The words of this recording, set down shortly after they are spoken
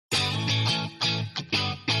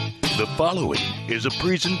The following is a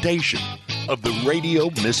presentation of the Radio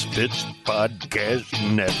Misfits Podcast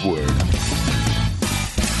Network.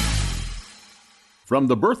 From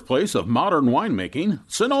the birthplace of modern winemaking,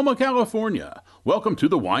 Sonoma, California, welcome to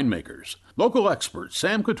The Winemakers. Local experts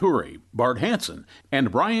Sam Couturi, Bart Hansen, and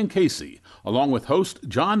Brian Casey, along with host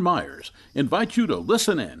John Myers, invite you to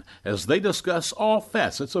listen in as they discuss all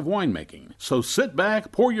facets of winemaking. So sit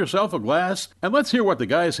back, pour yourself a glass, and let's hear what the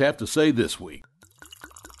guys have to say this week.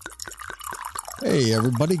 Hey,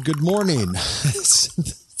 everybody. Good morning. It's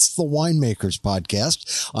the Winemakers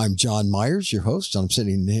Podcast. I'm John Myers, your host. I'm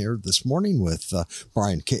sitting here this morning with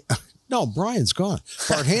Brian No, Brian's gone.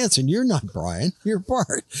 Bart Hansen. You're not Brian. You're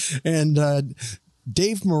Bart. And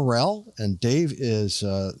Dave Morrell. And Dave is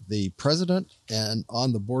the president and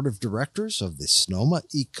on the board of directors of the Sonoma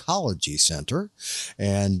Ecology Center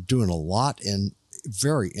and doing a lot in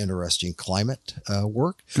very interesting climate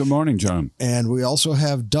work. Good morning, John. And we also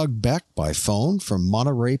have Doug Beck by phone from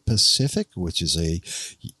Monterey Pacific, which is a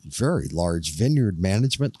very large vineyard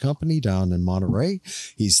management company down in Monterey.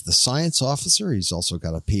 He's the science officer. He's also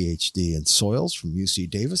got a PhD in soils from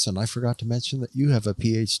UC Davis. And I forgot to mention that you have a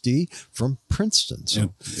PhD from Princeton.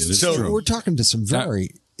 So, true. We're talking to some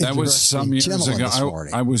very that was some years ago.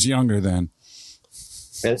 I was younger then.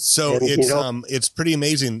 So it's pretty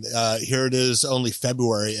amazing. Here it is, only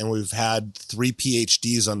February, and we've had 3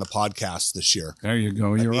 PhDs on the podcast this year. There you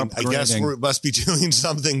go. You're upgrading. I guess we must be doing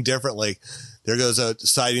something differently. There goes a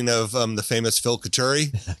sighting of the famous Phil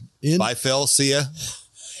Couturi. Bye, Phil. See ya.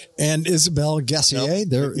 And Isabel Gassier.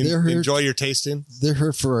 They're here. Enjoy your tasting. They're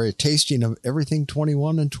here for a tasting of everything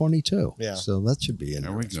 21 and 22. Yeah. So that should be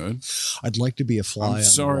interesting. Very good. I'd like to be a fly. I'm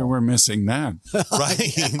sorry we're missing that.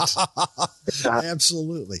 Right.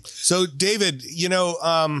 Absolutely. So, David,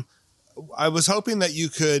 I was hoping that you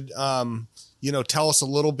could, tell us a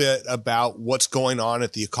little bit about what's going on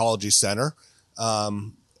at the Ecology Center.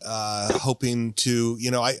 Hoping to,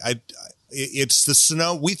 it's the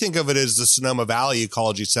Sonoma. We think of it as the Sonoma Valley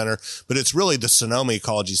Ecology Center, but it's really the Sonoma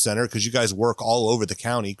Ecology Center because you guys work all over the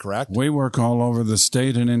county, correct? We work all over the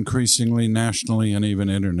state and increasingly nationally and even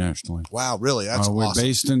internationally. Wow, really? That's we're awesome.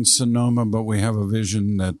 based in Sonoma, but we have a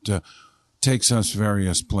vision that takes us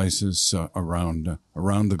various places around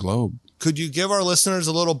the globe. Could you give our listeners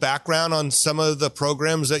a little background on some of the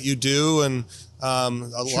programs that you do and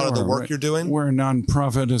lot of the work you're doing? We're a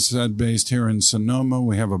nonprofit, as said, based here in Sonoma.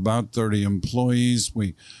 We have about 30 employees.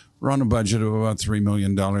 We run a budget of about $3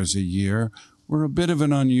 million a year. We're a bit of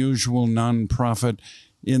an unusual nonprofit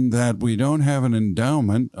in that we don't have an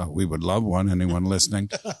endowment. We would love one, anyone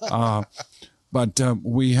listening. But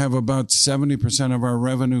we have about 70% of our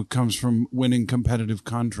revenue comes from winning competitive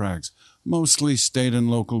contracts, mostly state and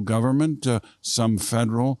local government, some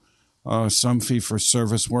federal, some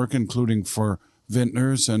fee-for-service work, including for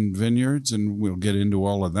vintners and vineyards, and we'll get into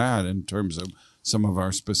all of that in terms of some of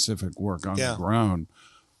our specific work on the ground.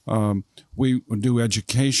 We do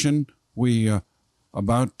education. We,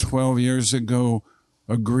 about 12 years ago,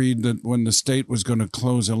 agreed that when the state was going to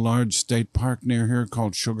close a large state park near here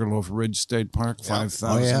called Sugarloaf Ridge State Park,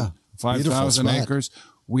 5,000 acres,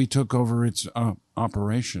 we took over its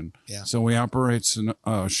operation. Yeah. So we operate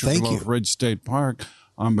Sugarloaf Ridge State Park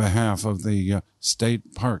on behalf of the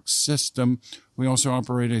state park system. We also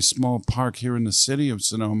operate a small park here in the city of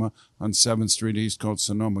Sonoma on 7th Street East called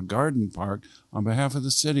Sonoma Garden Park on behalf of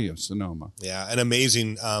the city of Sonoma. Yeah, an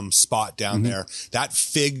amazing spot down there. That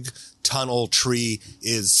fig tunnel tree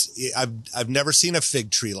is, I've never seen a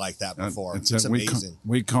fig tree like that before. It's amazing.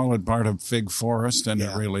 We call it part of Fig Forest, and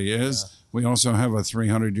it really is. Yeah. We also have a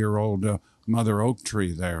 300-year-old mother oak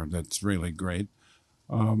tree there that's really great.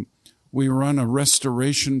 We run a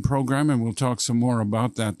restoration program, and we'll talk some more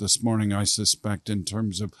about that this morning, I suspect, in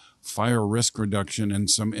terms of fire risk reduction in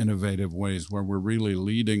some innovative ways where we're really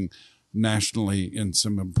leading nationally in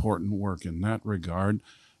some important work in that regard.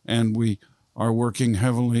 And we are working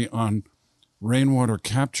heavily on rainwater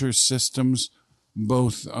capture systems,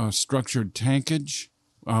 both structured tankage.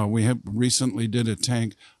 We have recently did a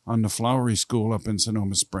tank on the Flowery School up in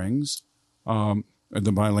Sonoma Springs, at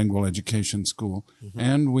the bilingual education school.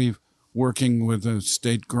 And we've working with a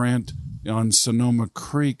state grant on Sonoma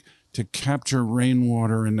Creek to capture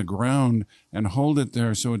rainwater in the ground and hold it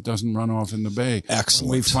there so it doesn't run off in the bay.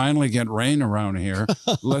 Excellent. We finally get rain around here.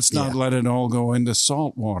 Let's not let it all go into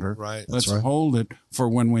salt water. Right. Let's hold it for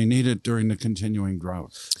when we need it during the continuing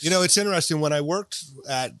drought. It's interesting. When I worked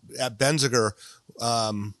at Benziger,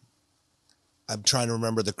 I'm trying to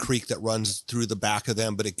remember the creek that runs through the back of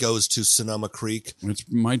them, but it goes to Sonoma Creek. It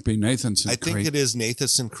might be Nathanson Creek. I think it is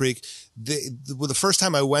Nathanson Creek. The first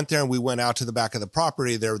time I went there and we went out to the back of the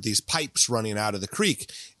property, there were these pipes running out of the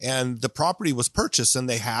creek, and the property was purchased and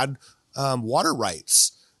they had water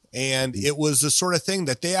rights. And it was the sort of thing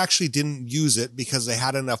that they actually didn't use it because they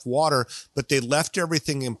had enough water, but they left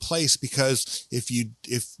everything in place because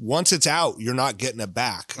if once it's out, you're not getting it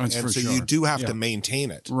back. That's and for so sure. you do have to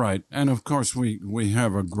maintain it. Right. And of course, we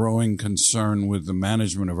have a growing concern with the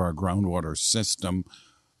management of our groundwater system.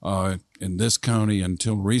 In this county,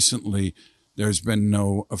 until recently, there's been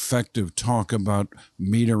no effective talk about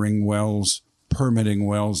metering wells, permitting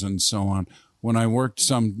wells, and so on. When I worked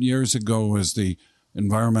some years ago as the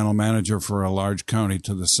environmental manager for a large county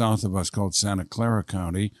to the south of us called Santa Clara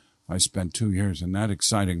County, I spent 2 years in that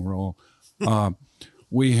exciting role.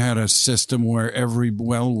 We had a system where every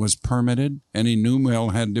well was permitted. Any new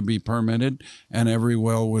well had to be permitted, and every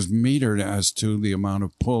well was metered as to the amount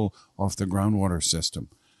of pull off the groundwater system.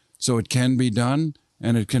 So it can be done,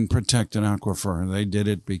 and it can protect an aquifer. They did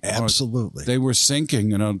it because Absolutely. They were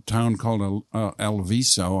sinking in a town called El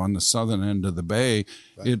Viso on the southern end of the bay.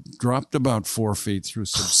 Right. It dropped about 4 feet through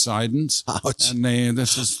subsidence. Ouch. And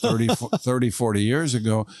this is 30, 40 years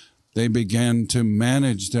ago. They began to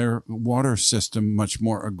manage their water system much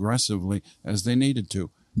more aggressively as they needed to.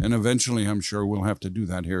 And eventually, I'm sure we'll have to do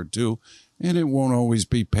that here too. And it won't always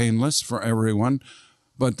be painless for everyone.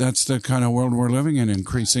 But that's the kind of world we're living in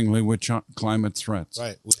increasingly with climate threats.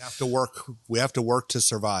 Right. We have to work. We have to work to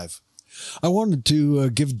survive. I wanted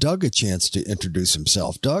to give Doug a chance to introduce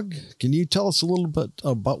himself. Doug, can you tell us a little bit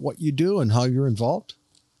about what you do and how you're involved?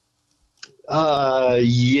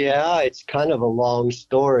 Yeah, it's kind of a long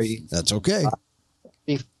story. That's okay.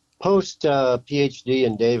 Post PhD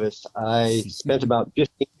in Davis, I spent about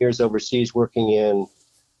 15 years overseas working in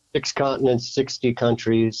 6 continents, 60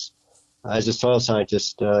 countries, as a soil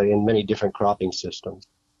scientist in many different cropping systems.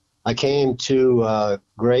 I came to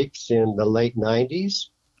grapes in the late 90s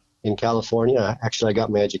in California. Actually, I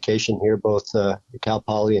got my education here, both at Cal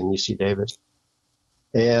Poly and UC Davis.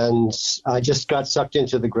 And I just got sucked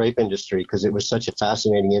into the grape industry because it was such a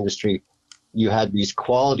fascinating industry. You had these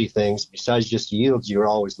quality things. Besides just yields, you were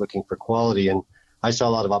always looking for quality. And I saw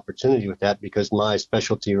a lot of opportunity with that because my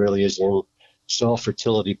specialty really is in soil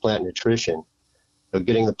fertility, plant nutrition. So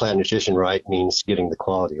getting the plant nutrition right means getting the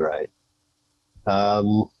quality right.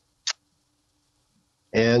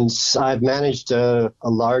 And I've managed a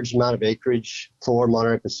large amount of acreage for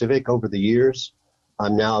Monterey Pacific over the years.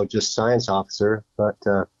 I'm now just science officer, but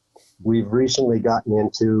we've recently gotten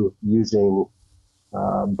into using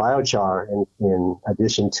BioChar in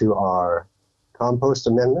addition to our compost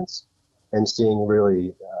amendments and seeing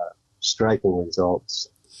really striking results.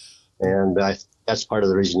 And that's part of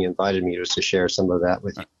the reason you invited me, was to share some of that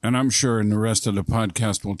with you. And I'm sure in the rest of the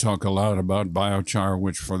podcast we'll talk a lot about biochar,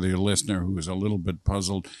 which for the listener who is a little bit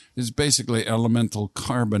puzzled is basically elemental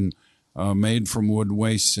carbon made from wood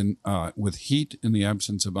waste with heat in the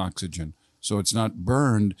absence of oxygen. So it's not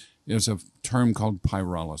burned. There's a term called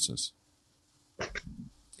pyrolysis.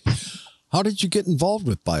 How did you get involved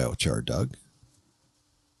with biochar, Doug?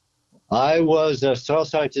 I was a soil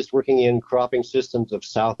scientist working in cropping systems of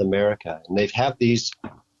South America, and they have these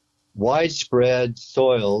widespread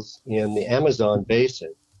soils in the Amazon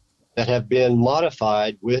basin that have been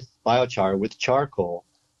modified with biochar, with charcoal,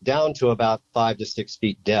 down to about 5 to 6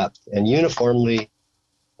 feet depth and uniformly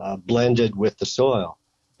blended with the soil.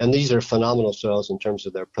 And these are phenomenal soils in terms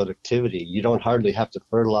of their productivity. You don't hardly have to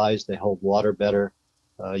fertilize. They hold water better.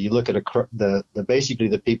 You look at basically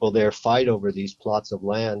the people there fight over these plots of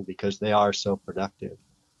land because they are so productive.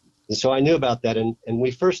 And so I knew about that. And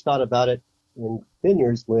we first thought about it in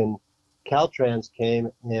vineyards when Caltrans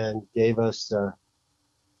came and gave us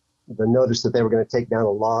the notice that they were going to take down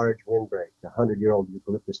a large windbreak, a 100-year-old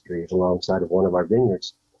eucalyptus tree alongside of one of our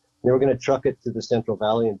vineyards. And they were going to truck it to the Central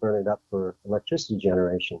Valley and burn it up for electricity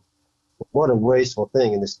generation. What a wasteful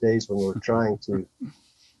thing in these days when we're trying to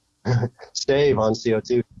save on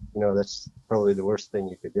CO2. That's probably the worst thing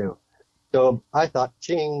you could do. So I thought,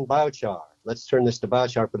 biochar. Let's turn this to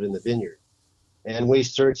biochar, put it in the vineyard. And we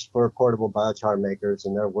searched for portable biochar makers,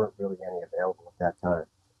 and there weren't really any available at that time.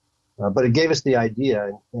 But it gave us the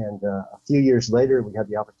idea, and a few years later, we had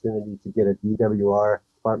the opportunity to get a DWR,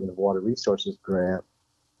 Department of Water Resources grant,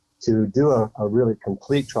 to do a really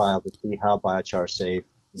complete trial to see how biochar saved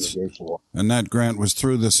irrigation water. And that grant was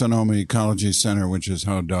through the Sonoma Ecology Center, which is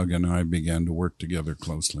how Doug and I began to work together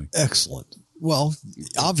closely. Excellent. Well,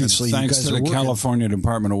 obviously, thanks you guys to are the California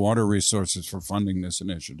Department of Water Resources for funding this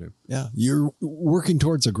initiative. Yeah, you're working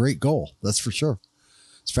towards a great goal. That's for sure.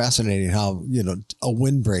 It's fascinating how, a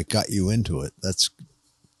windbreak got you into it. That's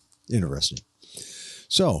interesting.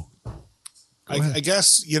 So I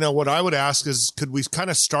guess, what I would ask is, could we kind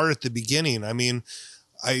of start at the beginning? I mean,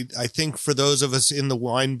 I think for those of us in the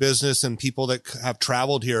wine business and people that have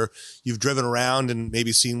traveled here, you've driven around and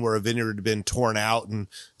maybe seen where a vineyard had been torn out and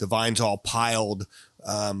the vines all piled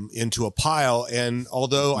into a pile. And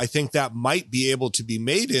although I think that might be able to be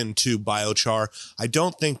made into biochar, I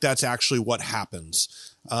don't think that's actually what happens.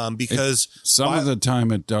 Because some of the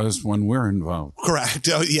time it does when we're involved. Correct.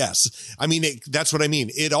 Oh, yes. I mean, that's what I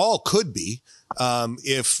mean. It all could be,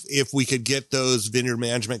 if we could get those vineyard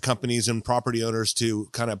management companies and property owners to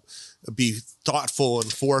kind of be thoughtful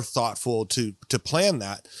and thoughtful to plan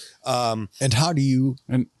that. And how do you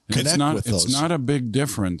connect with those? It's not a big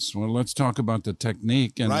difference. Well, let's talk about the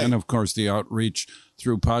technique and then, of course, the outreach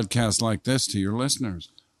through podcasts like this to your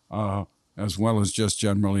listeners, as well as just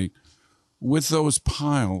generally. With those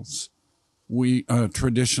piles, we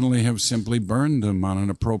traditionally have simply burned them on an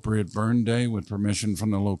appropriate burn day with permission from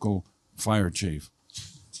the local fire chief.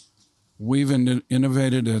 We've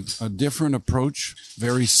innovated a different approach,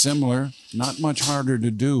 very similar, not much harder to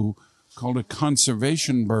do, called a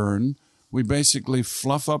conservation burn. We basically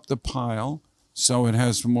fluff up the pile so it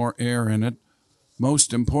has more air in it.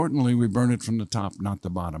 Most importantly, we burn it from the top, not the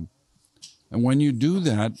bottom. And when you do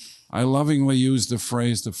that, I lovingly use the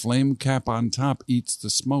phrase, the flame cap on top eats the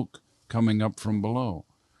smoke coming up from below.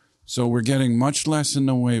 So we're getting much less in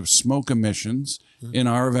the way of smoke emissions. In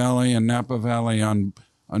our valley and Napa Valley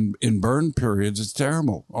in burn periods, it's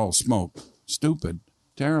terrible. All smoke. Stupid.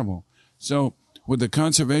 Terrible. So with the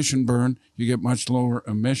conservation burn, you get much lower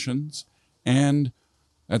emissions. And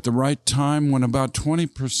at the right time, when about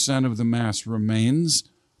 20% of the mass remains,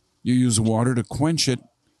 you use water to quench it,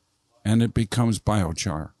 and it becomes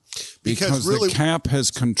biochar. Because really, the cap has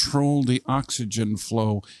controlled the oxygen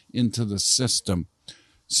flow into the system.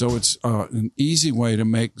 So it's an easy way to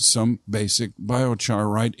make some basic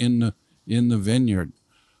biochar right in the vineyard.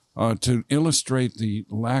 To illustrate the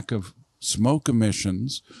lack of smoke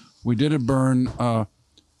emissions, we did a burn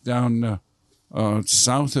down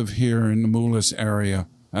south of here in the Moulis area,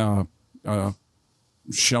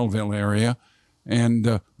 Shelville area, and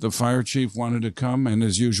the fire chief wanted to come, and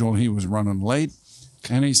as usual, he was running late.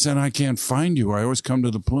 And he said, "I can't find you. I always come to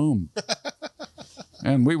the plume."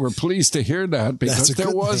 And we were pleased to hear that because there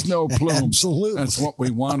was no plume. Absolutely. That's what we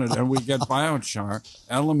wanted. And we get biochar,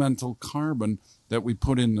 elemental carbon that we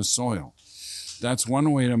put in the soil. That's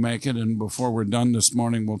one way to make it. And before we're done this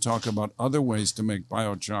morning, we'll talk about other ways to make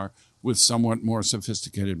biochar with somewhat more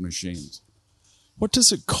sophisticated machines. What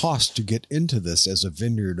does it cost to get into this as a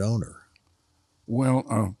vineyard owner?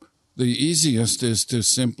 Well, the easiest is to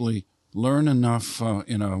simply learn enough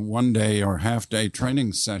in a one-day or half-day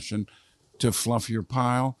training session to fluff your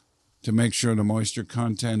pile, to make sure the moisture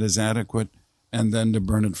content is adequate, and then to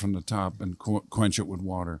burn it from the top and quench it with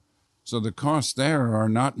water. So the costs there are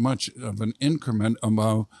not much of an increment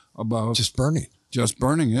above just burning. Just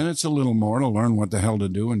burning it. It's a little more to learn what the hell to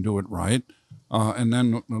do and do it right. And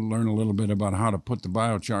then learn a little bit about how to put the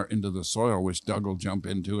biochar into the soil, which Doug will jump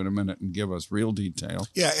into in a minute and give us real detail.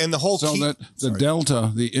 Yeah, and the whole that the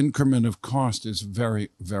delta, the increment of cost is very,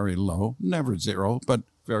 very low. Never zero, but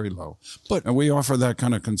very low. And we offer that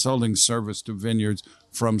kind of consulting service to vineyards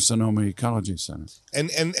from Sonoma Ecology Center.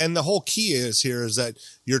 And the whole key is that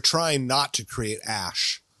you're trying not to create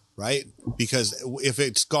ash, right? Because if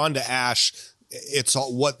it's gone to ash, it's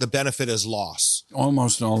all, what the benefit is lost.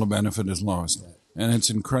 Almost all the benefit is lost. Right. And it's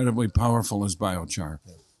incredibly powerful as biochar.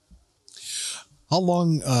 How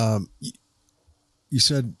long, you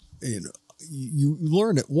said, you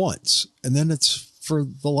learn it once and then it's for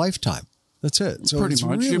the lifetime. That's it. So pretty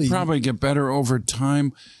much. You probably get better over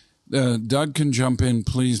time. Doug can jump in,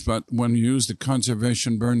 please, but when you use the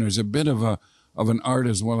conservation burn, there's a bit of an art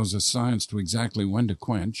as well as a science to exactly when to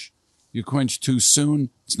quench. You quench too soon,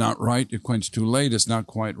 it's not right. You quench too late, it's not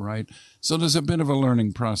quite right. So there's a bit of a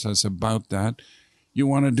learning process about that. You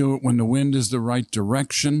want to do it when the wind is the right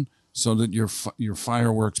direction so that your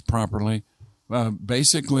fire works properly.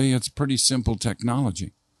 Basically, it's pretty simple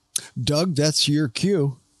technology. Doug, that's your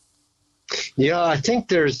cue. Yeah, I think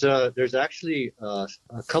there's actually a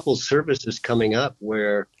couple services coming up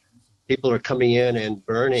where people are coming in and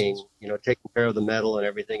burning, taking care of the metal and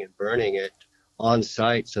everything and burning it on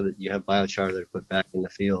site so that you have biochar that are put back in the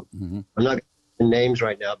field. Mm-hmm. I'm not going to names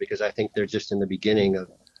right now because I think they're just in the beginning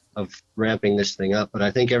of ramping this thing up, but I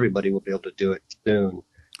think everybody will be able to do it soon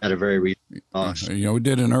at a very reasonable cost. We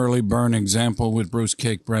did an early burn example with Bruce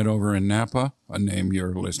Cake Bread over in Napa, a name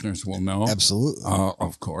your listeners will know. Absolutely.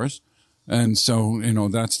 Of course. And so,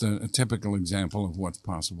 that's a typical example of what's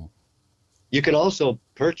possible. You can also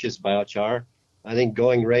purchase biochar. I think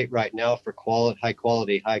going rate right now for high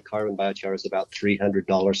quality, high carbon biochar is about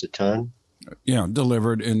 $300 a ton. Yeah,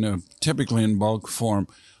 delivered typically in bulk form.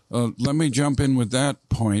 Let me jump in with that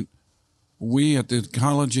point. We at the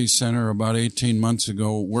Ecology Center about 18 months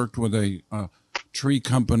ago worked with a tree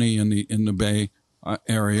company in the Bay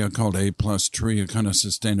area called A Plus Tree, a kind of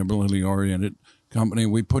sustainability oriented company.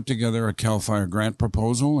 We put together a CAL FIRE grant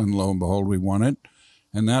proposal, and lo and behold, we won it.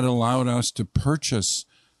 And that allowed us to purchase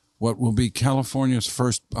what will be California's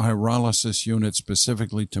first pyrolysis unit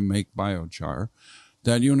specifically to make biochar.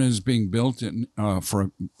 That unit is being built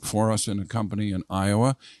for us in a company in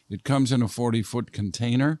Iowa. It comes in a 40-foot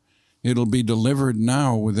container. It'll be delivered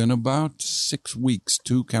now within about 6 weeks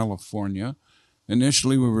to California.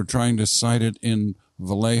 Initially, we were trying to site it in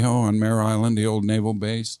Vallejo on Mare Island, the old naval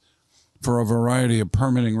base. For a variety of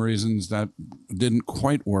permitting reasons, that didn't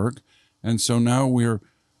quite work. And so now we're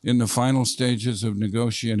in the final stages of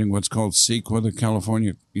negotiating what's called CEQA, the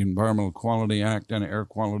California Environmental Quality Act, and air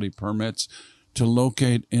quality permits to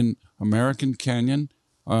locate in American Canyon,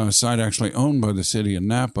 a site actually owned by the city of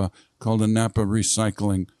Napa, called the Napa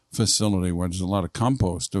Recycling Facility, where there's a lot of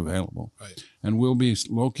compost available. Right. And we'll be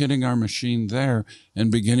locating our machine there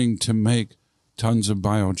and beginning to make tons of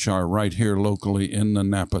biochar right here locally in the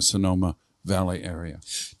Napa-Sonoma Valley area.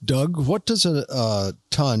 Doug, what does a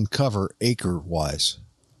ton cover acre-wise?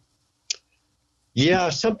 Yeah,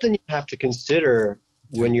 something you have to consider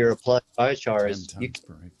when you're applying biochar is you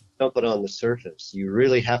can't dump it on the surface. You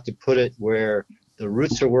really have to put it where the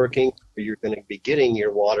roots are working, where you're going to be getting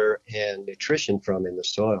your water and nutrition from in the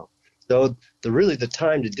soil. So the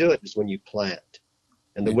time to do it is when you plant.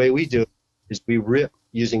 And the way we do it is we rip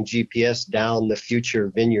using GPS down the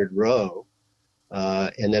future vineyard row,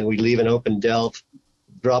 and then we leave an open delve,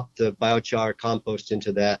 drop the biochar compost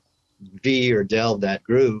into that V or delve, that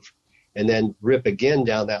groove, and then rip again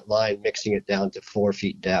down that line, mixing it down to 4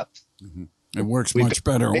 feet depth. Mm-hmm. It works much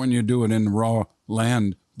better when you do it in raw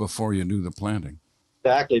land before you do the planting.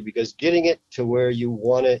 Exactly, because getting it to where you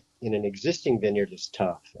want it in an existing vineyard is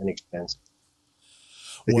tough and expensive.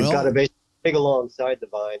 But you've got to basically dig alongside the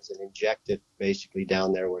vines and inject it basically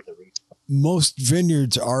down there where the roots are. Most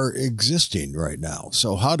vineyards are existing right now.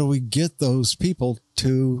 So how do we get those people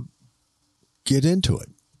to get into it?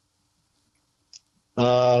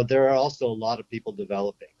 There are also a lot of people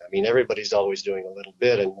developing. I mean, everybody's always doing a little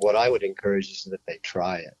bit. And what I would encourage is that they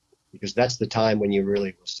try it, because that's the time when you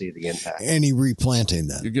really will see the impact. Any replanting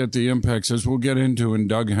then? You get the impacts, as we'll get into, and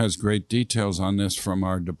Doug has great details on this from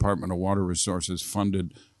our Department of Water Resources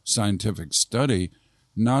funded scientific study.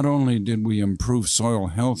 Not only did we improve soil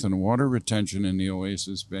health and water retention in the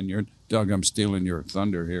Oasis Vineyard, Doug, I'm stealing your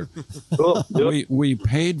thunder here. Cool. We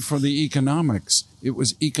paid for the economics. It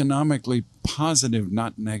was economically positive,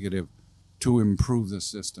 not negative, to improve the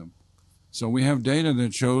system. So we have data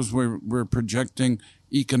that shows we're projecting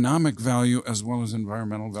economic value as well as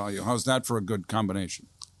environmental value. How's that for a good combination?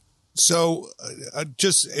 So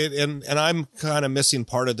and I'm kind of missing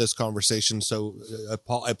part of this conversation. So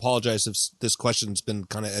I apologize if this question's been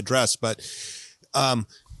kind of addressed, but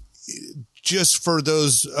just for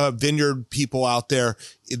those vineyard people out there,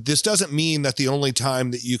 this doesn't mean that the only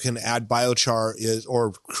time that you can add biochar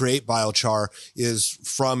or create biochar is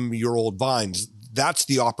from your old vines. That's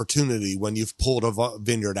the opportunity when you've pulled a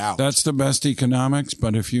vineyard out. That's the best economics.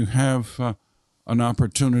 But if you have an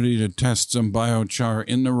opportunity to test some biochar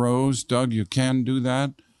in the rows, Doug, you can do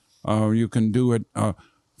that. You can do it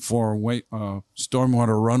for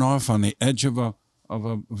stormwater runoff on the edge of a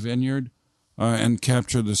vineyard and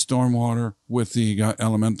capture the stormwater with the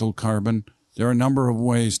elemental carbon. There are a number of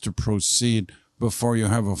ways to proceed before you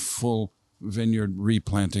have a full vineyard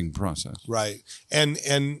replanting process. Right. And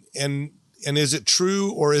is it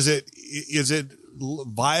true, or is it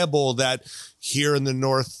viable that here in the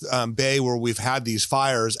North Bay, where we've had these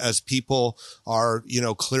fires, as people are,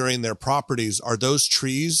 clearing their properties, are those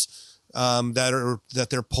trees that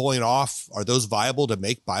they're pulling off, are those viable to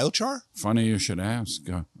make biochar? Funny you should ask.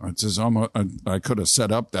 It's almost, I could have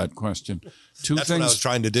set up that question. That's what I was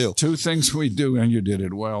trying to do. Two things we do, and you did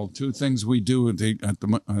it well. Two things we do at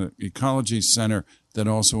the Ecology Center that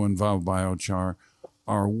also involve biochar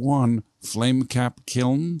are, one, flame cap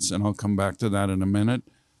kilns, and I'll come back to that in a minute.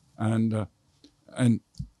 And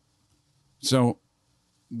so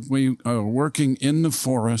we are working in the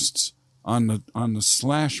forests on the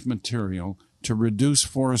slash material to reduce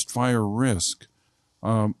forest fire risk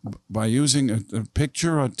by using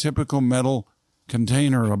a typical metal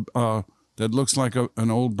container that looks like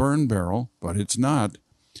an old burn barrel, but it's not.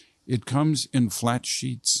 It comes in flat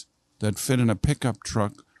sheets. that fit in a pickup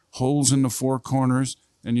truck, holes in the four corners,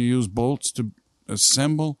 and you use bolts to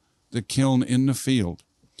assemble the kiln in the field.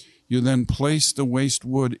 You then place the waste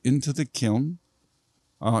wood into the kiln,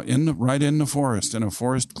 right in the forest, in a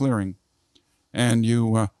forest clearing, and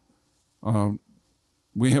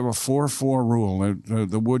we have a 4-4 rule.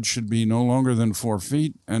 The wood should be no longer than 4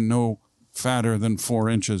 feet and no fatter than 4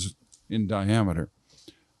 inches in diameter.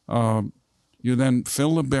 You then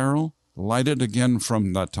fill the barrel, light it again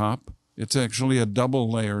from the top. It's actually a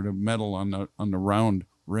double layered of metal on the round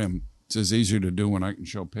rim. It's as easier to do when I can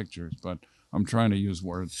show pictures, but I'm trying to use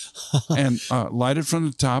words. And light it from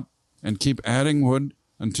the top and keep adding wood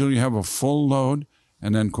until you have a full load,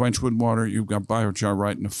 and then quench with water. You've got biochar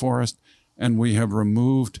right in the forest, and we have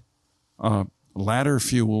removed ladder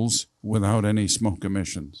fuels without any smoke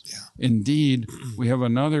emissions. Yeah. Indeed, we have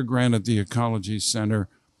another grant at the Ecology Center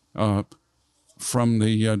from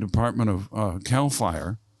the Department of CAL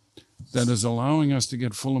FIRE that is allowing us to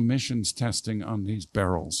get full emissions testing on these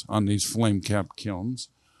barrels, on these flame cap kilns.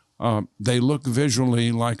 They look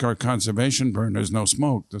visually like our conservation burn. There's no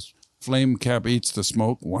smoke. The flame cap eats the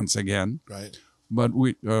smoke once again. Right. But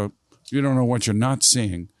you don't know what you're not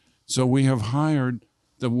seeing. So we have hired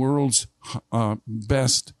the world's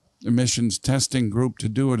best emissions testing group to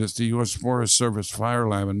do it. It's the U.S. Forest Service Fire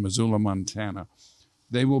Lab in Missoula, Montana.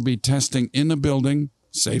 They will be testing in a building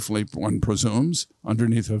safely, one presumes,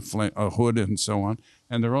 underneath a hood and so on.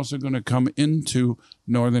 And they're also going to come into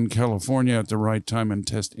Northern California at the right time and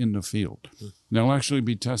test in the field. They'll actually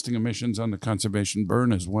be testing emissions on the conservation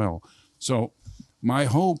burn as well. So my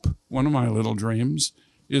hope, one of my little dreams,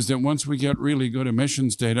 is that once we get really good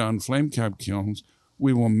emissions data on flame cap kilns,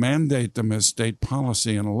 we will mandate them as state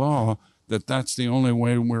policy and law that that's the only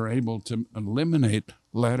way we're able to eliminate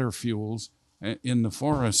ladder fuels in the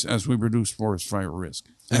forests as we reduce forest fire risk.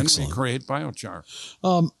 And Excellent. we create biochar.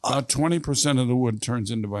 About 20% of the wood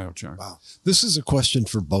turns into biochar. Wow. This is a question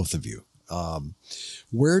for both of you.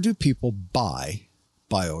 Where do people buy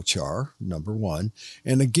biochar, number one?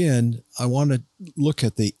 And again, I want to look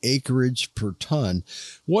at the acreage per ton.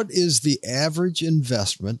 What is the average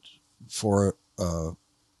investment for a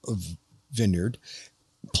vineyard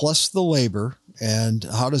plus the labor, and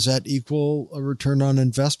how does that equal a return on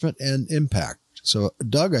investment and impact? So,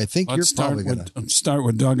 Doug, I think Let's you're probably going to start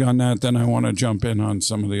with Doug on that. Then I want to jump in on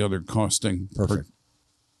some of the other costing. Perfect.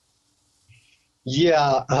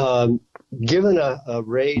 Yeah, given a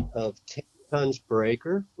rate of 10 tons per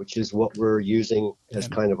acre, which is what we're using as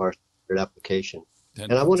kind of our standard application.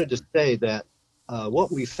 And I wanted to say that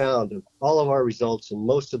what we found of all of our results and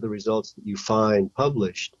most of the results that you find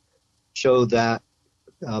published show that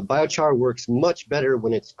biochar works much better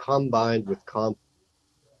when it's combined with compost.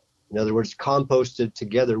 In other words, composted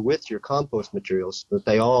together with your compost materials so that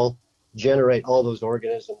they all generate all those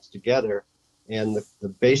organisms together. And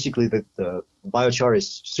basically the biochar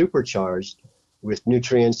is supercharged with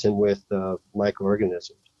nutrients and with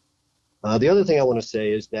microorganisms. The other thing I want to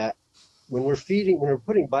say is that when we're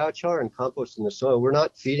putting biochar and compost in the soil, we're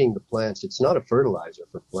not feeding the plants. It's not a fertilizer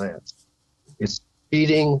for plants. It's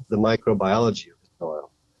feeding the microbiology of the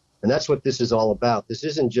soil. And that's what this is all about. This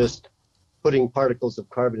isn't just putting particles of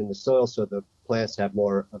carbon in the soil so the plants have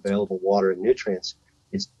more available water and nutrients.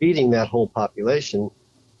 It's feeding that whole population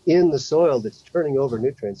in the soil that's turning over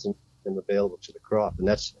nutrients and available to the crop. And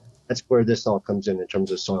that's where this all comes in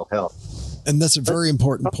terms of soil health. And that's a very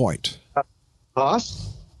important point.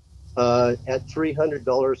 Cost at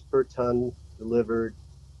 $300 per ton delivered,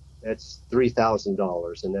 that's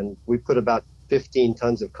 $3,000. And then we put about 15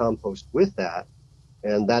 tons of compost with that,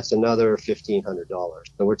 and that's another $1,500.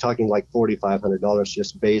 So we're talking like $4,500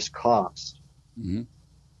 just base cost. Mm-hmm.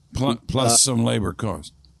 Plus some labor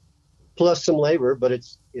cost. Plus some labor, but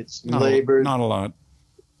it's labor. Not a lot.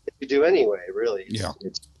 You do anyway, really.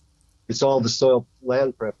 It's all the soil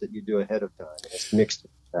land prep that you do ahead of time. It's mixed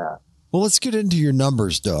with that. Well, let's get into your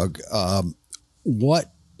numbers, Doug.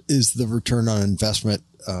 What is the return on investment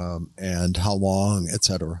and how long, et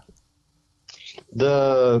cetera?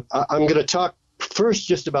 I'm going to talk first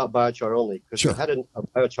just about biochar only because Sure. I had a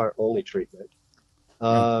biochar only treatment.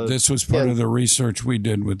 This was part of the research we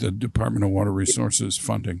did with the Department of Water Resources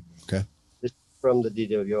funding. Okay. This is from the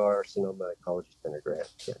DWR Sonoma Ecology Center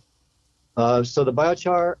grant. Yeah. So the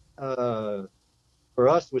biochar for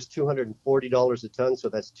us was $240 a ton, so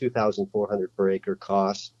that's $2,400 per acre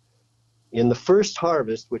cost. In the first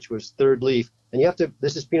harvest, which was third leaf, and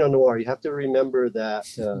this is Pinot Noir, you have to remember that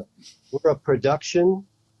we're a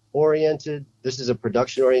production-oriented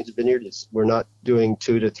vineyard. We're not doing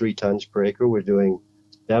 2 to 3 tons per acre. We're doing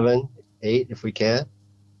 7, 8 if we can.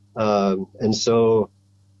 And so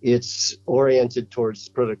it's oriented towards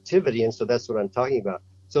productivity. And so that's what I'm talking about.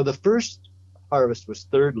 So the first harvest was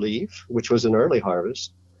third leaf, which was an early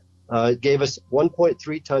harvest. It gave us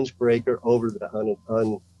 1.3 tons per acre over the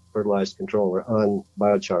unfertilized control or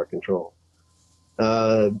un-biochar control.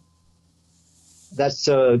 That's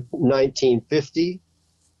 1950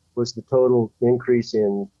 was the total increase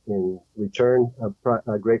in return,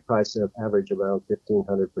 a grape price of average around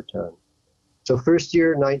 $1,500 per ton. So first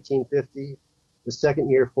year, 1950, the second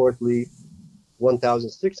year, fourth leaf,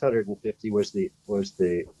 1,650 was the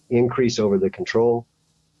increase over the control.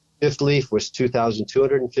 Fifth leaf was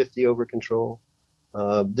 2,250 over control.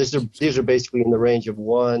 These are basically in the range of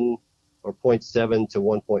 0.7 to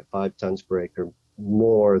 1.5 tons per acre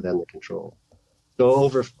more than the control.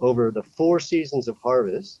 So over the 4 seasons of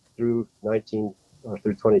harvest through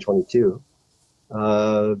 2022,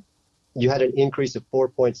 you had an increase of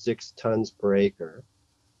 4.6 tons per acre.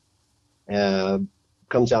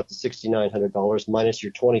 Comes out to $6,900 minus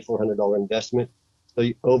your $2,400 investment. So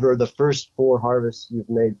over the first 4 harvests, you've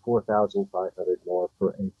made $4,500 more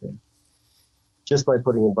per acre just by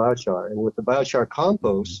putting in biochar. And with the biochar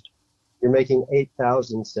compost, you're making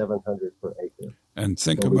 $8,700 per acre. And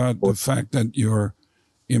think about the fact that you're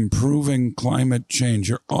improving climate change.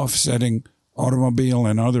 You're offsetting automobile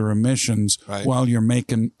and other emissions while you're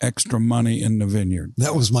making extra money in the vineyard.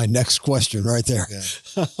 That was my next question right there.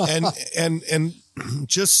 Yeah. and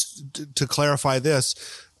just to clarify this,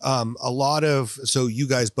 so you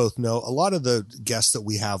guys both know, a lot of the guests that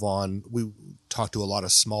we have on, we talk to a lot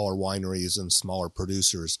of smaller wineries and smaller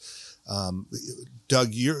producers.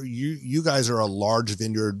 Doug, you guys are a large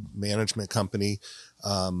vineyard management company.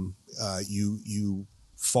 You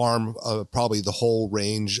farm probably the whole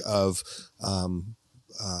range of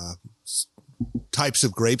types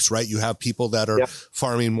of grapes, right? You have people that are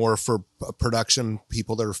farming more for production,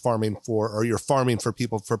 people that are you're farming for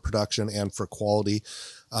people for production and for quality.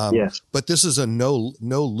 Yes. But this is a no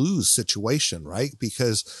lose situation, right?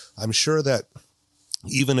 Because I'm sure that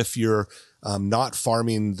even if you're not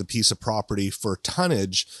farming the piece of property for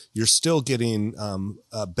tonnage, you're still getting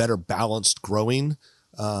a better balanced growing,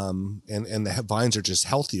 and the vines are just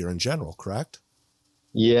healthier in general, correct?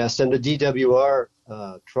 Yes, and the DWR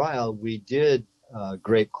trial, we did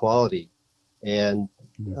grape quality, and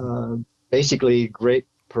basically grape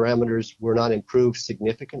parameters were not improved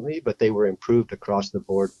significantly, but they were improved across the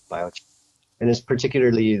board biochar. And it's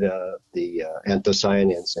particularly the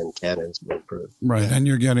anthocyanins and tannins were improved. Right, and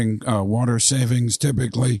you're getting water savings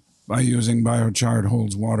typically by using biochar. It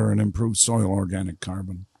holds water and improves soil organic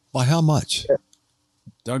carbon. By how much?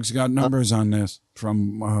 Doug's got numbers on this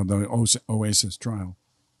from the Oasis trial.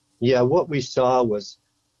 Yeah, what we saw was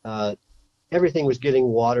everything was getting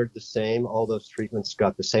watered the same. All those treatments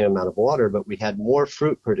got the same amount of water, but we had more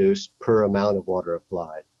fruit produced per amount of water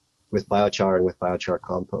applied with biochar and with biochar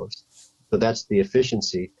compost. So that's the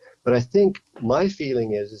efficiency. But I think my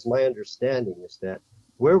feeling is my understanding is that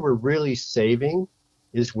where we're really saving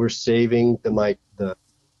is we're saving the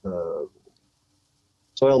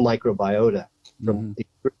soil microbiota from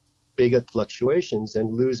big fluctuations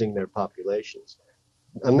and losing their populations.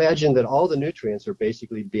 Imagine that all the nutrients are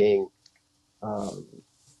basically being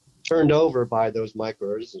turned over by those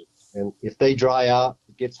microorganisms. And if they dry out,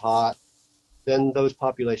 it gets hot, then those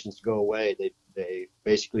populations go away. They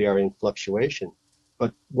basically are in fluctuation.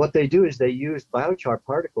 But what they do is they use biochar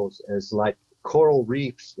particles as like coral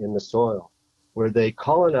reefs in the soil, where they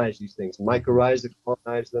colonize these things, mycorrhiza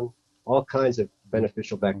colonize them, all kinds of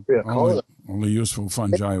beneficial bacteria. All the useful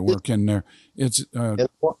fungi work in there. It's the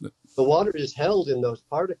water is held in those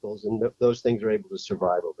particles, and those things are able to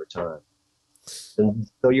survive over time. And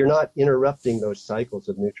so you're not interrupting those cycles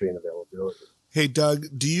of nutrient availability. Hey, Doug,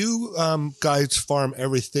 do you guys farm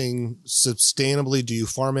everything sustainably? Do you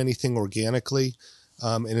farm anything organically?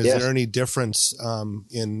 And is there any difference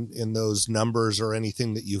in those numbers or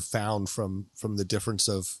anything that you found from the difference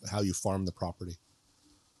of how you farm the property?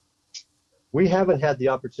 We haven't had the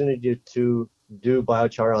opportunity to do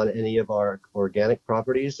biochar on any of our organic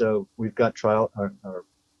properties. So we've got our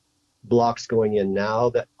blocks going in now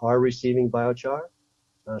that are receiving biochar.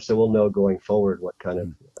 So we'll know going forward what kind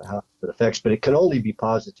of how it affects, but it can only be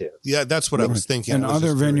positive. Yeah, that's what I was thinking. And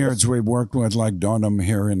other vineyards we've worked with, like Donham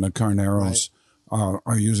here in the Carneros,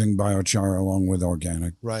 are using biochar along with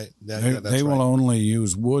organic. Right. They will only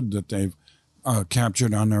use wood that they've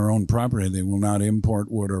captured on their own property. They will not import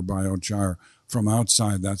wood or biochar from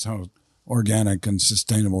outside. That's how organic and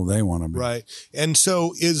sustainable they want to be. Right. And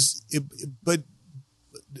so but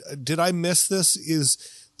did I miss this?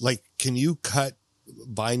 Can you cut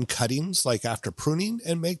vine cuttings like after pruning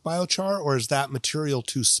and make biochar, or is that material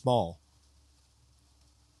too small?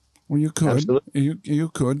 Well, you could. Absolutely. You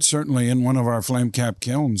could certainly in one of our flame cap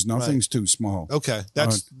kilns. Nothing's too small. Okay,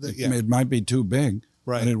 It might be too big,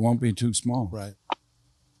 right? But it won't be too small. Right.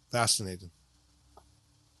 Fascinating.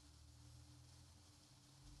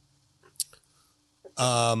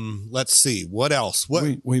 Let's see what else.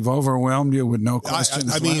 We've overwhelmed you with no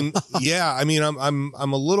questions. I mean, yeah. I mean, I'm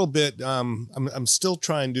a little bit. I'm still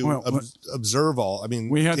trying to observe all. I mean,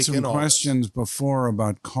 we had some questions before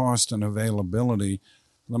about cost and availability.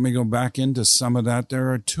 Let me go back into some of that. There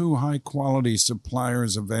are 2 high-quality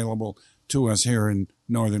suppliers available to us here in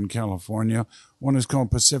Northern California. One is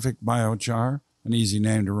called Pacific BioChar, an easy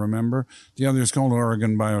name to remember. The other is called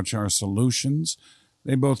Oregon BioChar Solutions.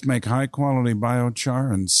 They both make high-quality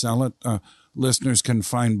biochar and sell it. Listeners can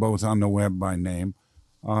find both on the web by name.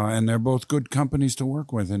 And they're both good companies to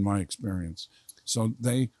work with, in my experience. So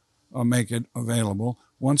they make it available.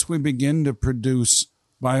 Once we begin to produce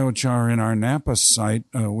biochar in our Napa site,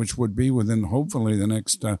 which would be within, hopefully, the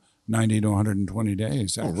next 90 to 120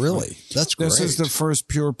 days. Actually. Oh, really? That's great. This is the first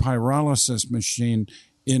pure pyrolysis machine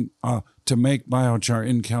to make biochar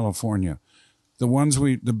in California.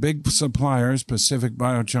 The big suppliers, Pacific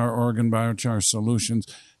BioChar, Oregon BioChar Solutions,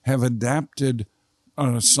 have adapted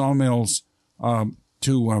sawmills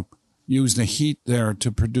to use the heat there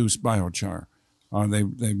to produce biochar.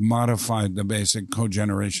 They've modified the basic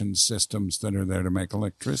cogeneration systems that are there to make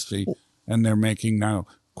electricity, and they're making now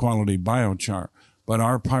quality biochar. But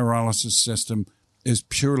our pyrolysis system is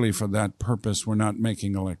purely for that purpose. We're not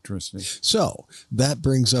making electricity. So that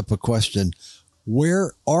brings up a question.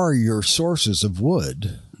 Where are your sources of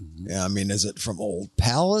wood? I mean, is it from old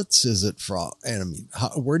pallets? Is it from, and I mean,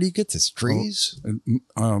 where do you get this? Trees?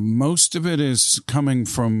 Most of it is coming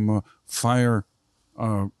from fire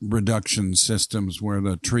reduction systems where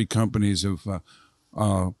the tree companies have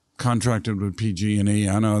contracted with PG&E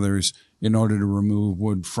and others in order to remove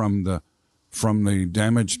wood from the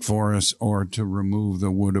damaged forest or to remove the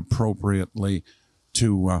wood appropriately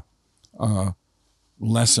to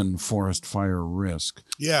lessen forest fire risk.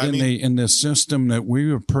 Yeah, in the system that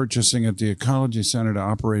we were purchasing at the Ecology Center to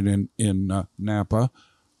operate in Napa,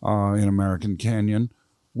 in American Canyon,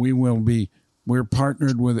 we're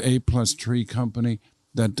partnered with A+ Tree Company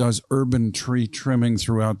that does urban tree trimming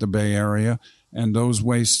throughout the Bay Area, and those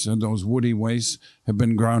wastes and those woody wastes have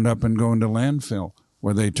been ground up and go into landfill,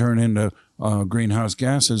 where they turn into greenhouse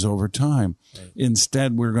gases over time. Right.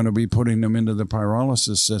 Instead, we're going to be putting them into the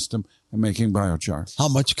pyrolysis system and making biochar. How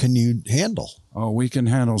much can you handle? We can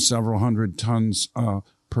handle several hundred tons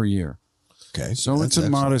per year. Okay. So it's a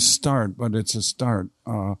modest start, but it's a start.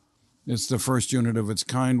 It's the first unit of its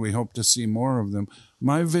kind. We hope to see more of them.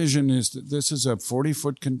 My vision is that this is a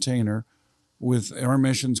 40-foot container with air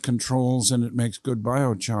emissions controls, and it makes good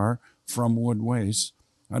biochar from wood waste.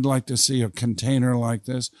 I'd like to see a container like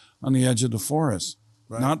this on the edge of the forest,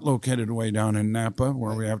 not located way down in Napa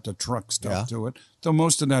where we have to truck stuff to it. So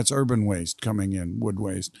most of that's urban waste coming in, wood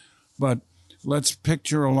waste. But let's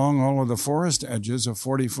picture along all of the forest edges a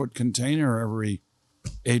 40-foot container every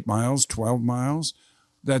 8 miles, 12 miles.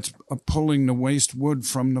 That's pulling the waste wood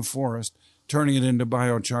from the forest, turning it into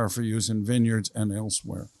biochar for use in vineyards and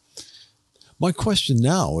elsewhere. My question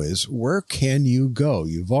now is, where can you go?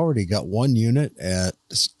 You've already got one unit at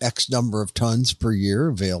X number of tons per year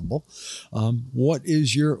available.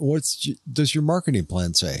 Does your marketing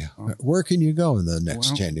plan say? Where can you go in the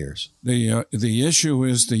next 10 years? The issue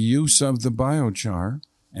is the use of the biochar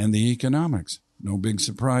and the economics. No big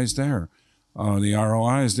surprise there. The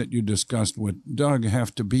ROIs that you discussed with Doug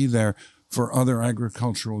have to be there for other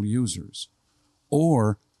agricultural users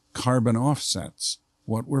or carbon offsets.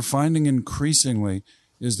 What we're finding increasingly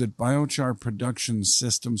is that biochar production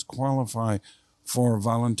systems qualify for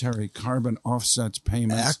voluntary carbon offsets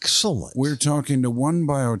payments. Excellent. We're talking to one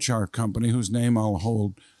biochar company whose name I'll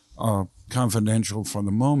hold confidential for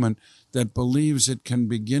the moment that believes it can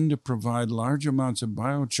begin to provide large amounts of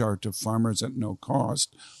biochar to farmers at no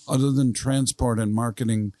cost other than transport and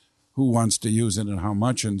marketing, who wants to use it and how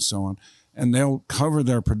much and so on. And they'll cover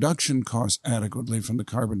their production costs adequately from the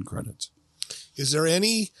carbon credits. Is there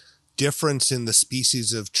any difference in the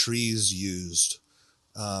species of trees used?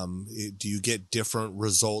 Do you get different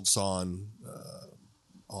results on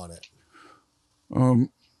it? I'm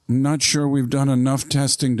not sure we've done enough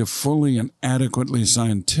testing to fully and adequately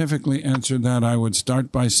scientifically answer that. I would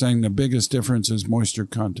start by saying the biggest difference is moisture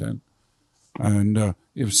content. And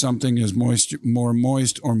if something is more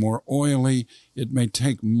moist or more oily, it may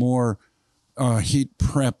take more heat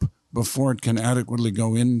prep before it can adequately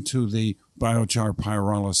go into the biochar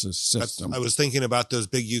pyrolysis system. I was thinking about those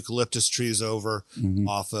big eucalyptus trees over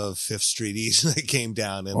off of 5th Street East that came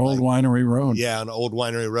down. And Old Winery Road. Yeah, on Old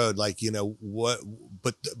Winery Road. Like, what...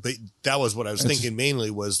 But that was what I was thinking mainly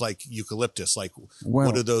was like eucalyptus. Like,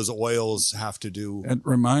 what do those oils have to do? It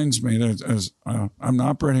reminds me that I'm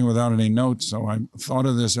operating without any notes, so I thought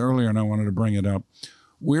of this earlier and I wanted to bring it up.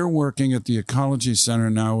 We're working at the Ecology Center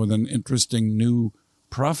now with an interesting new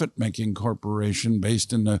profit-making corporation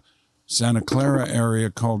based in the Santa Clara area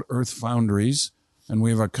called Earth Foundries, and we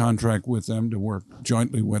have a contract with them to work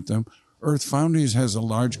jointly with them. Earth Foundries has a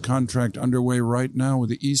large contract underway right now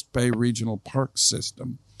with the East Bay Regional Park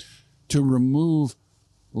System to remove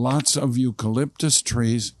lots of eucalyptus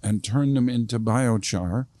trees and turn them into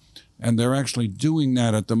biochar. And they're actually doing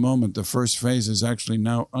that at the moment. The first phase is actually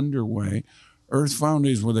now underway. Earth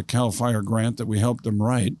Foundries, with a CAL FIRE grant that we helped them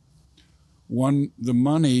write, won the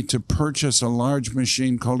money to purchase a large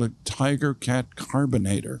machine called a Tiger Cat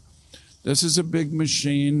Carbonator. This is a big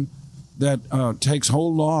machine that takes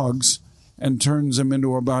whole logs and turns them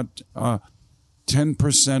into about 10%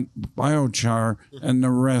 biochar and the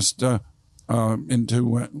rest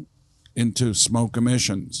into smoke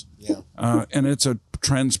emissions. Yeah. And it's a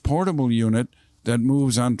transportable unit that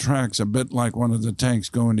moves on tracks, a bit like one of the tanks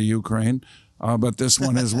going to Ukraine. But this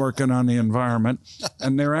one is working on the environment.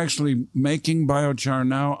 And they're actually making biochar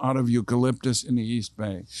now out of eucalyptus in the East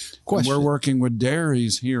Bay. We're working with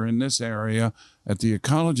dairies here in this area at the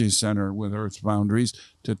Ecology Center with Earth Boundaries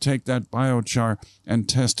to take that biochar and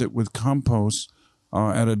test it with compost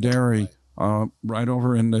at a dairy right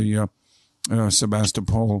over in the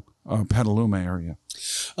Sebastopol, Petaluma area.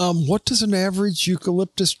 What does an average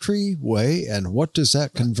eucalyptus tree weigh, and what does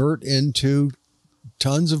that convert into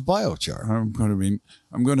tons of biochar?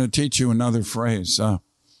 I'm going to teach you another phrase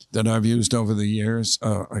that I've used over the years.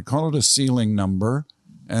 I call it a ceiling number.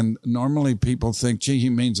 And normally people think, gee, he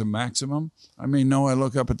means a maximum. I mean, no, I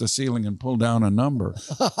look up at the ceiling and pull down a number.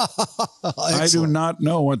 I do not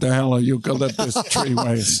know what the hell a eucalyptus tree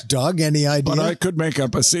weighs. Doug, any idea? But I could make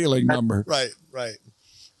up a ceiling number. Right.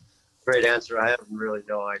 Great answer. I have really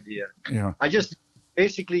no idea. Yeah.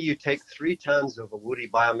 Basically, you take 3 tons of a woody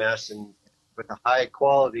biomass and with a high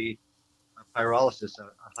quality pyrolysis, a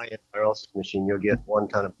high-end pyrolysis machine, you'll get 1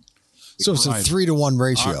 ton of. So it's a 3-to-1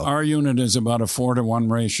 ratio. Our unit is about a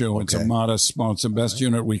 4-to-1 ratio. Okay. It's a modest small. It's the best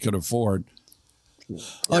unit we could afford.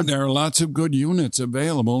 There are lots of good units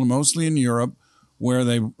available, mostly in Europe, where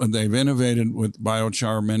they've innovated with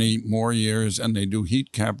biochar many more years, and they do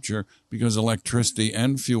heat capture because electricity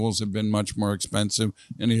and fuels have been much more expensive.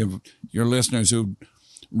 Any of your listeners who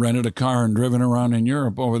rented a car and driven around in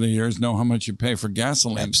Europe over the years know how much you pay for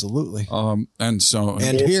gasoline. Absolutely. And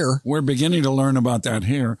here we're beginning to learn about that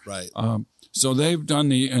here. Right. So they've done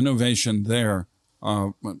the innovation there,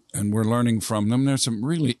 and we're learning from them. There's some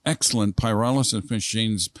really excellent pyrolysis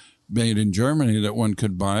machines made in Germany that one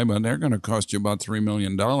could buy, but they're going to cost you about $3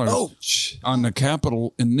 million on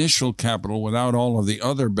the initial capital, without all of the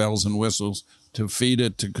other bells and whistles to feed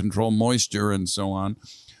it, to control moisture and so on.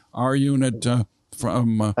 Our unit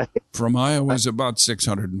from Iowa is about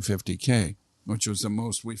 $650K, which was the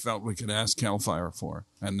most we felt we could ask CAL FIRE for,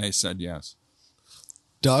 and they said yes.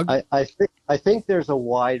 Doug? I think there's a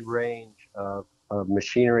wide range of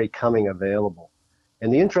machinery coming available.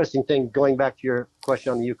 And the interesting thing, going back to your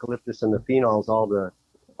question on the eucalyptus and the phenols,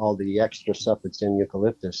 all the extra stuff that's in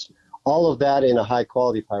eucalyptus, all of that in a high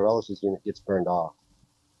quality pyrolysis unit gets burned off.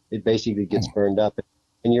 It basically gets burned up.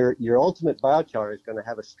 And your ultimate biochar is going to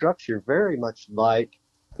have a structure very much like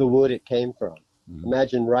the wood it came from.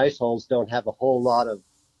 Imagine rice hulls don't have a whole lot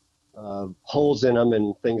of holes in them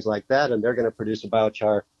and things like that, and they're going to produce a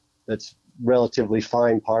biochar that's relatively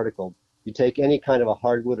fine particled. You take any kind of a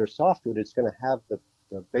hardwood or softwood, it's going to have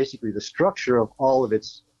basically the structure of all of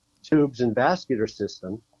its tubes and vascular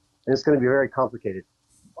system, and it's going to be very complicated.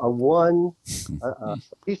 A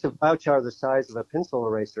piece of biochar the size of a pencil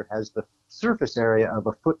eraser has the surface area of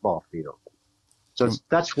a football field. So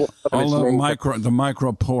that's what all the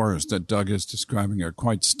micropores that Doug is describing are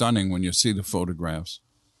quite stunning when you see the photographs.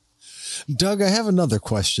 Doug, I have another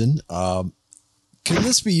question. Can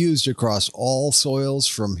this be used across all soils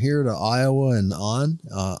from here to Iowa and on?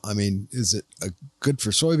 I mean, is it good for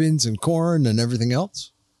soybeans and corn and everything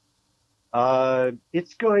else?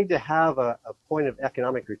 It's going to have a point of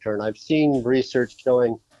economic return. I've seen research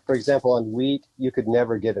showing, for example, on wheat, you could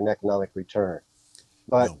never get an economic return.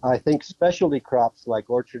 But I think specialty crops like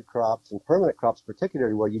orchard crops and permanent crops,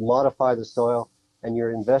 particularly where you modify the soil and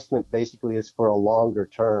your investment basically is for a longer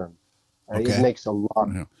term, it makes a lot.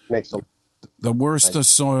 The worse the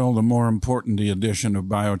soil, the more important the addition of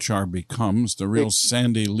biochar becomes. The real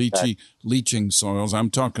sandy, leaching soils. I'm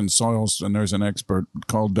talking soils, and there's an expert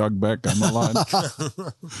called Doug Beck on the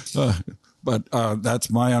line. But that's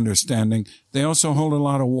my understanding. They also hold a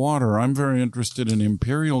lot of water. I'm very interested in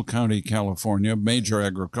Imperial County, California, major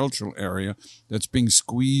agricultural area that's being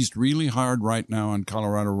squeezed really hard right now on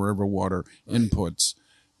Colorado River water inputs.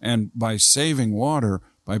 And by saving water,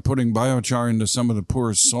 by putting biochar into some of the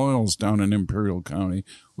poorest soils down in Imperial County,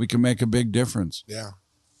 we can make a big difference. Yeah.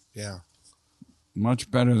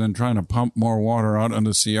 Much better than trying to pump more water out on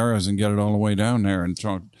the Sierras and get it all the way down there in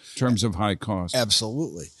terms of high cost.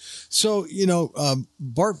 Absolutely. So,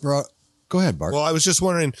 Bart go ahead, Bart. Well, I was just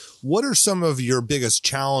wondering, what are some of your biggest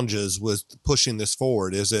challenges with pushing this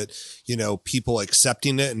forward? Is it, people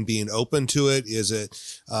accepting it and being open to it? Is it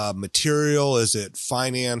material? Is it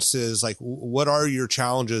finances? Like, what are your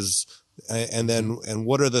challenges? And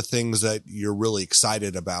what are the things that you're really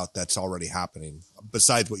excited about that's already happening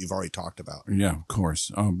besides what you've already talked about? Yeah, of course.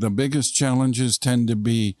 The biggest challenges tend to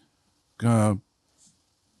be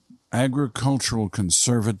agricultural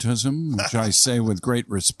conservatism, which I say with great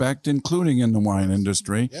respect, including in the wine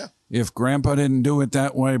industry. Yeah. If Grandpa didn't do it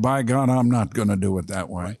that way, by God, I'm not going to do it that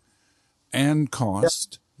way. Right. And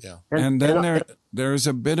cost. Yeah. And then there's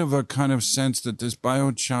a bit of a kind of sense that this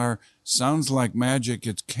biochar sounds like magic.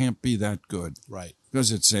 It can't be that good. Right.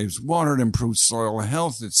 Because it saves water, it improves soil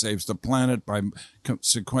health, it saves the planet by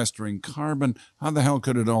sequestering carbon. How the hell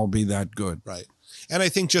could it all be that good? Right. And I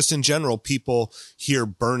think just in general, people hear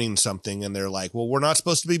burning something and they're like, well, we're not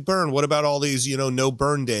supposed to be burned. What about all these, no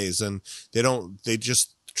burn days? And they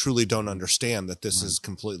just truly don't understand that this is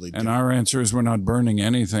completely different. And our answer is we're not burning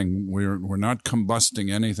anything. We're not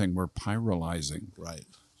combusting anything. We're pyrolyzing. Right.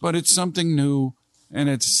 But it's something new, and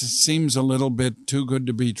it seems a little bit too good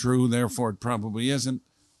to be true. Therefore, it probably isn't.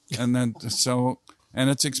 And then and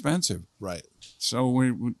it's expensive. Right.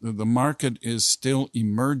 So the market is still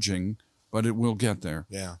emerging, but it will get there.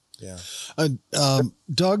 Yeah. Yeah.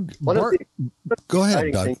 Doug, go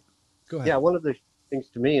ahead, Doug. Go ahead. Yeah. One of the things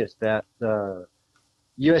to me is that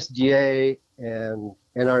USDA and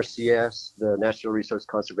NRCS, the National Resource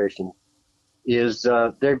Conservation,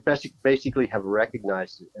 they basically have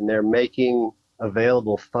recognized it, and they're making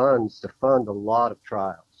available funds to fund a lot of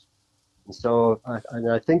trials. And so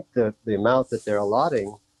I think the amount that they're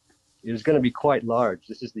allotting is going to be quite large.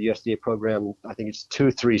 This is the USDA program. I think it's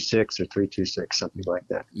 236 or 326, something like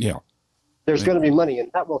that. Yeah. There's going to be money,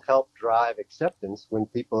 and that will help drive acceptance when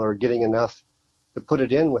people are getting enough to put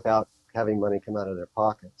it in without having money come out of their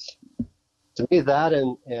pockets. To me, that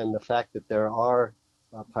and the fact that there are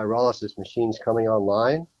pyrolysis machines coming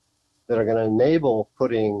online that are going to enable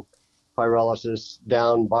putting pyrolysis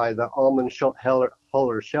down by the almond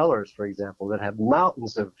huller shellers, for example, that have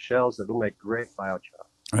mountains of shells that will make great biochar.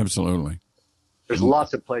 Absolutely. There's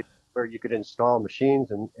lots of places where you could install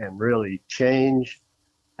machines and really change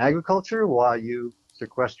agriculture while you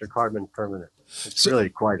sequester carbon permanently. It's really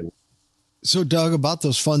quite amazing. So, Doug, about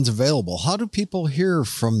those funds available, how do people hear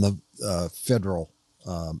from the federal?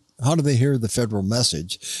 How do they hear the federal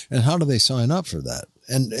message, and how do they sign up for that?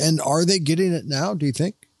 And are they getting it now, do you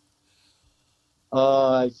think?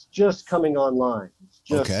 It's just coming online. It's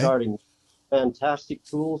just starting. Fantastic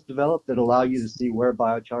tools developed that allow you to see where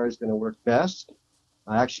biochar is going to work best.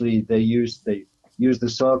 Actually, they use the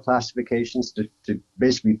soil classifications to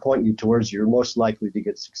basically point you towards you're most likely to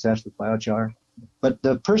get success with biochar. But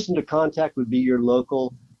the person to contact would be your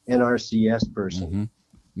local NRCS person. Mm-hmm.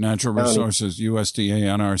 Natural Resources, USDA,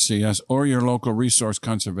 NRCS, or your local resource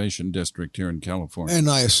conservation district here in California. And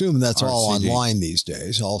I assume that's all online these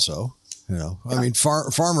days also. I mean,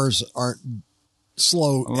 farmers aren't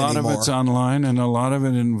slow anymore. A lot of it's online, and a lot of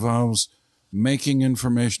it involves making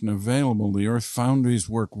information available. The Earth Foundry's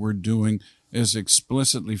work we're doing is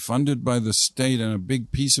explicitly funded by the state, and a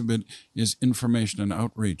big piece of it is information and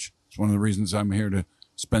outreach. It's one of the reasons I'm here to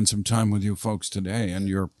spend some time with you folks today and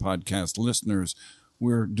your podcast listeners.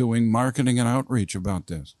 We're doing marketing and outreach about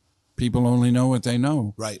this. People only know what they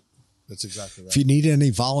know. Right. That's exactly right. If you need any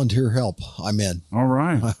volunteer help, I'm in. All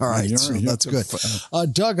right. All right. So that's good.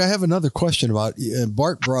 Doug, I have another question about,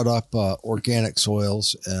 Bart brought up organic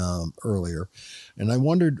soils earlier, and I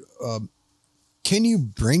wondered, can you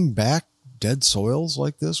bring back dead soils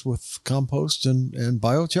like this with compost and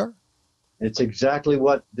biochar? It's exactly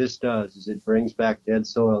what this does, is it brings back dead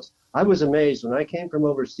soils. I was amazed when I came from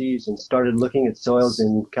overseas and started looking at soils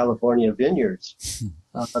in California vineyards.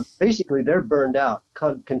 Basically, they're burned out.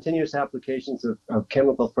 Continuous applications of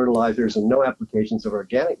chemical fertilizers and no applications of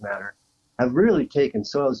organic matter have really taken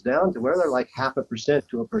soils down to where they're like 0.5%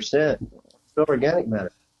 to 1% still organic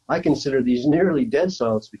matter. I consider these nearly dead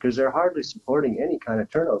soils because they're hardly supporting any kind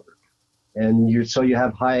of turnover. And so you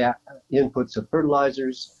have high inputs of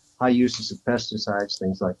fertilizers, high uses of pesticides,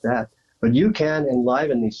 things like that. But you can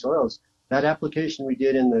enliven these soils. That application we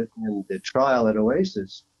did in the trial at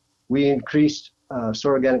Oasis, we increased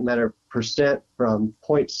soil organic matter percent from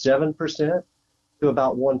 0.7% to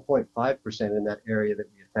about 1.5% in that area that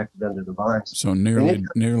we affected under the vines. So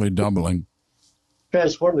nearly doubling.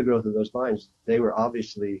 Transformed the growth of those vines. They were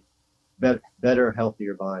obviously better,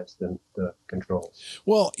 healthier vines than the controls.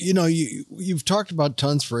 Well, you've talked about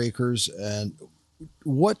tons per acres, and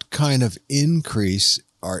what kind of increase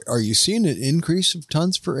are you seeing? An increase of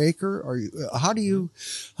tons per acre? How do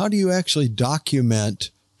you actually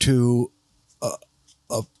document to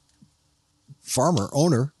a farmer,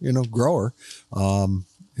 owner, grower,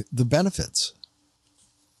 the benefits?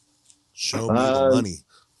 Show me the money.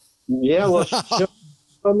 Yeah, well, show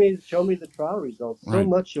me the trial results. Right. So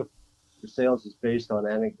much of your sales is based on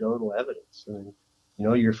anecdotal evidence. I mean,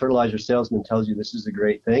 your fertilizer salesman tells you this is a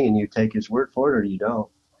great thing, and you take his word for it or you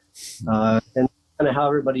don't. And kind of how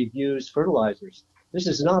everybody views fertilizers. This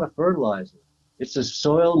is not a fertilizer. It's a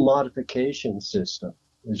soil modification system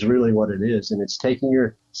is really what it is. And it's taking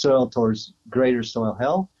your soil towards greater soil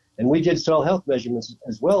health. And we did soil health measurements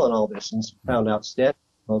as well on all this and found outstanding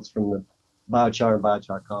results from the BioChar and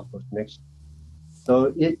BioChar compost mix.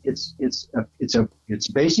 So it's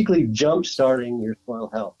basically jump starting your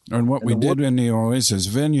soil health. And what we did in the Oasis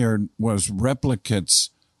Vineyard was replicates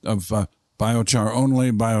of biochar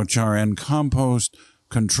only, biochar and compost,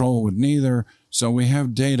 control with neither. So we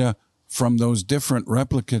have data from those different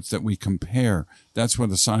replicates that we compare. That's where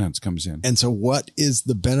the science comes in. And so what is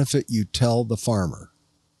the benefit you tell the farmer?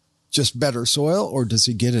 Just better soil, or does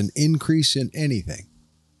he get an increase in anything?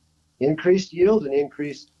 Increased yield and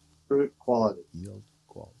increased fruit quality. Yield,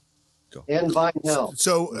 quality. Go. And vine health.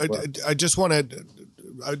 So I just wanted,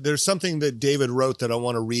 there's something that David wrote that I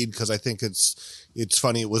want to read because I think it's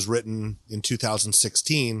funny. It was written in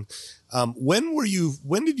 2016.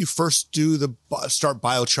 When did you first start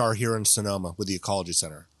biochar here in Sonoma with the Ecology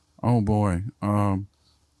Center? Oh boy.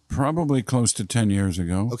 Probably close to 10 years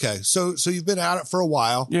ago. Okay. So you've been at it for a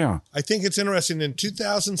while. Yeah. I think it's interesting. In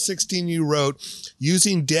 2016, you wrote,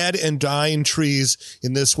 using dead and dying trees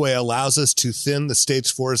in this way allows us to thin the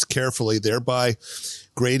state's forest carefully, thereby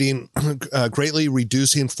greatly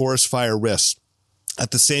reducing forest fire risks.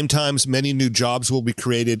 At the same time, many new jobs will be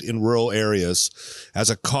created in rural areas. As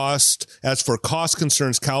for cost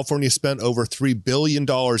concerns, California spent over $3 billion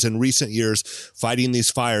in recent years fighting these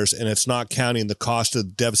fires, and it's not counting the cost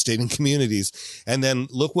of devastating communities. And then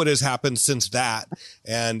look what has happened since that.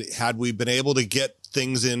 And had we been able to get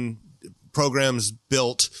things in programs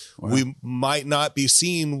built, we might not be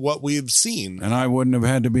seeing what we've seen. And I wouldn't have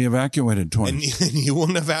had to be evacuated twice. And you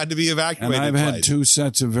wouldn't have had to be evacuated And I've twice. had two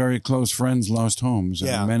sets of very close friends lost homes.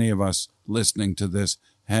 And many of us listening to this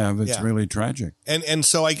have. It's really tragic. And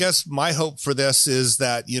so I guess my hope for this is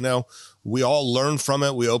that, we all learned from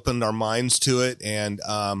it. We opened our minds to it, and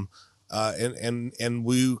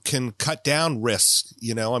we can cut down risk.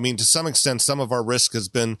 I mean, to some extent, some of our risk has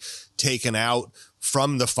been taken out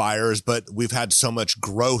from the fires, but we've had so much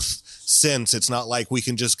growth since. It's not like we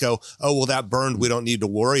can just go, oh, well, that burned. We don't need to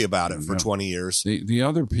worry about it for 20 years. The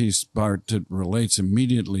other piece, Bart, that relates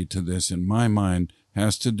immediately to this, in my mind,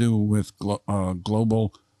 has to do with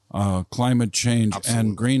global climate change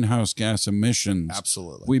and greenhouse gas emissions.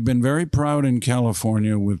 Absolutely. We've been very proud in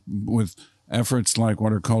California with efforts like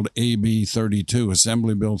what are called AB 32,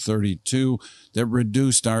 Assembly Bill 32, that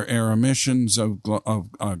reduced our air emissions of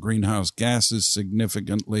greenhouse gases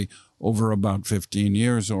significantly over about 15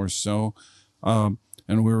 years or so. And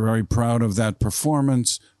we're very proud of that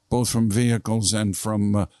performance, both from vehicles and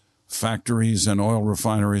from factories and oil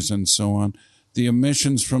refineries and so on. The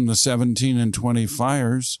emissions from the 17 and 20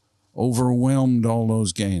 fires overwhelmed all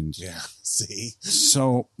those gains. Yeah, see?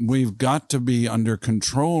 So we've got to be under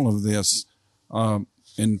control of this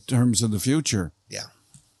in terms of the future.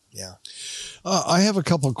 Yeah. I have a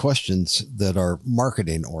couple of questions that are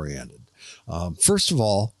marketing oriented. First of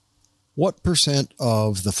all, what %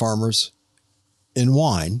 of the farmers in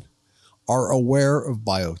wine are aware of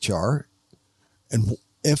biochar? And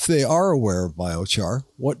if they are aware of biochar,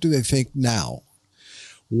 what do they think now?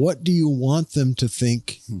 What do you want them to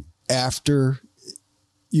think after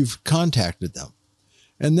you've contacted them?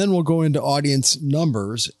 And then we'll go into audience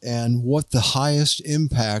numbers and what the highest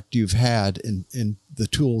impact you've had in the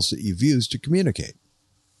tools that you've used to communicate.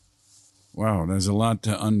 Wow, there's a lot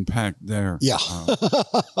to unpack there. Yeah.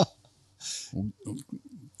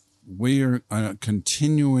 We are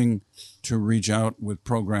continuing to reach out with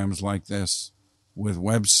programs like this with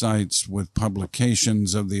websites, with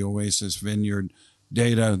publications of the Oasis Vineyard,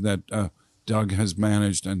 data that Doug has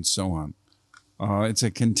managed, and so on. It's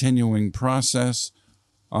a continuing process.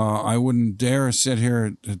 I wouldn't dare sit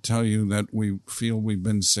here to tell you that we feel we've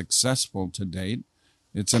been successful to date.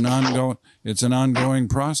 It's an ongoing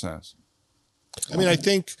process. I mean, I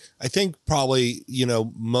think probably,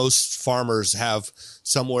 most farmers have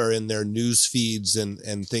somewhere in their news feeds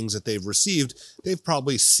and things that they've received, they've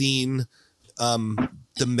probably seen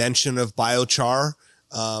the mention of biochar.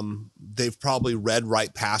 They've probably read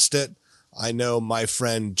right past it. I know my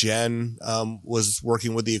friend Jen was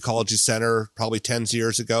working with the Ecology Center probably 10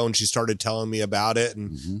 years ago, and she started telling me about it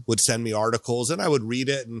and would send me articles, and I would read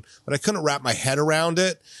it, but I couldn't wrap my head around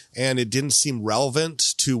it, and it didn't seem relevant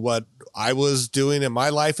to what I was doing in my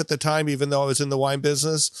life at the time, even though I was in the wine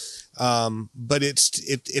business. But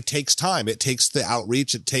it takes time. It takes the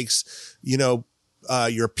outreach. It takes,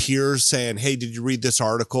 your peers saying, "Hey, did you read this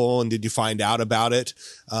article? And did you find out about it?"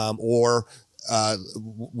 Or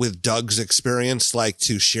with Doug's experience, like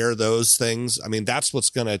to share those things. I mean, that's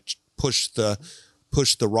what's going to push the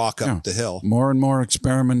rock up the hill. More and more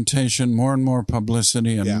experimentation, more and more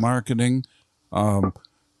publicity and marketing.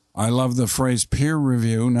 I love the phrase peer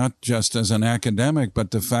review, not just as an academic,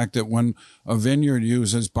 but the fact that when a vineyard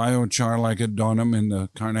uses biochar like at Donham in the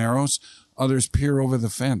Carneros, others peer over the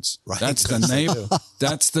fence. Right. That's the name.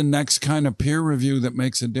 That's the next kind of peer review that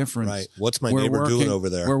makes a difference. Right. What's my neighbor doing over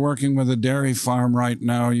there? We're working with a dairy farm right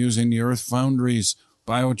now using the Earth Foundry's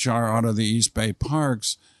biochar out of the East Bay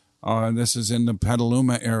Parks. This is in the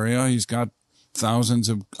Petaluma area. He's got thousands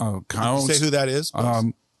of cows. Can you say who that is?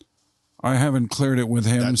 I haven't cleared it with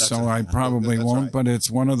him, so I probably won't. Right. But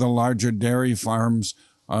it's one of the larger dairy farms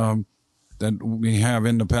that we have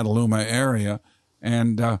in the Petaluma area.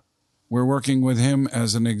 And we're working with him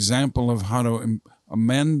as an example of how to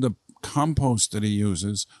amend the compost that he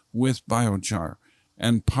uses with biochar.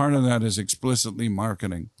 And part of that is explicitly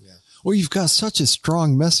marketing. Yeah. Well, you've got such a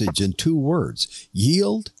strong message in 2 words,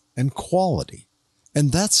 yield and quality.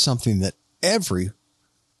 And that's something that every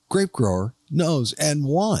grape grower knows and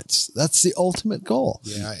wants. That's the ultimate goal.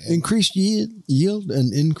 Yeah, increased yield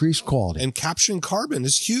and increased quality. And capturing carbon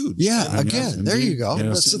is huge. Yeah, again, there you go. Yes,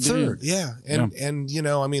 that's the third. Yeah. And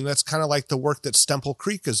I mean, that's kind of like the work that Stemple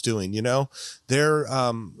Creek is doing, They're,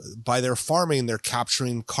 by their farming, they're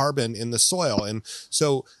capturing carbon in the soil. And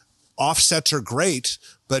so offsets are great,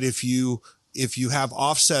 but if you have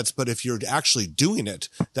offsets, but if you're actually doing it,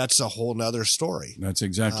 that's a whole nother story. That's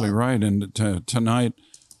exactly right. And tonight,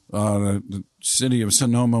 the city of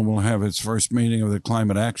Sonoma will have its first meeting of the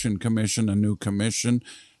Climate Action Commission, a new commission,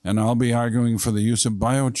 and I'll be arguing for the use of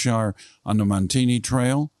biochar on the Montini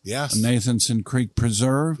Trail, Nathanson Creek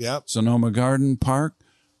Preserve, Sonoma Garden Park,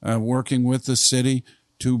 working with the city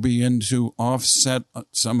to begin to offset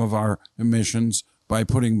some of our emissions by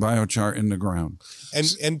putting biochar in the ground.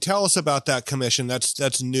 And tell us about that commission.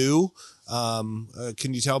 That's new.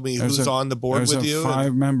 Can you tell me who's on the board with you? There's a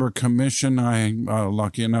 5-member commission. I'm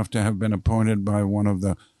lucky enough to have been appointed by one of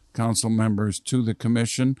the council members to the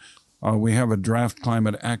commission. We have a draft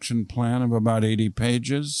climate action plan of about 80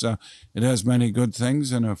 pages. It has many good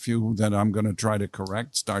things and a few that I'm going to try to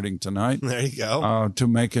correct starting tonight. There you go. To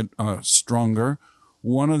make it stronger.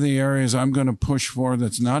 One of the areas I'm going to push for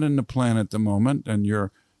that's not in the plan at the moment, and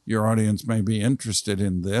your audience may be interested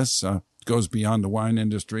in this, goes beyond the wine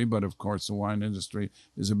industry, but of course the wine industry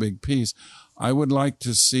is a big piece. I would like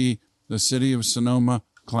to see the City of Sonoma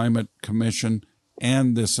Climate Commission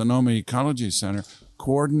and the Sonoma Ecology Center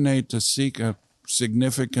coordinate to seek a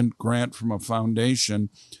significant grant from a foundation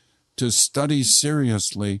to study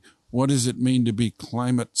seriously what does it mean to be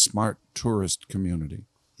climate smart tourist community.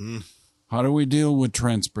 How do we deal with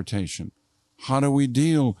transportation? How do we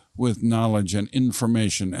deal with knowledge and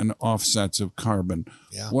information and offsets of carbon?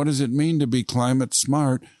 What does it mean to be climate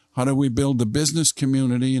smart? How do we build the business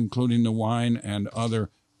community, including the wine and other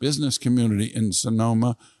business community in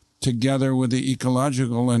Sonoma, together with the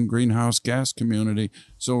ecological and greenhouse gas community,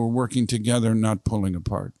 so we're working together, not pulling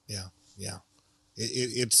apart?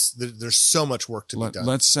 There's so much work to be done.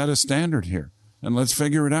 Let's set a standard here, and let's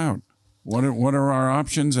figure it out. What are our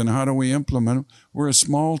options, and how do we implement them? We're a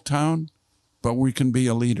small town, but we can be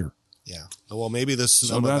a leader. Yeah. Well, maybe this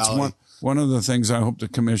Sonoma that's Valley. One of the things I hope the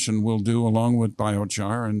commission will do, along with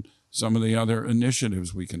biochar and some of the other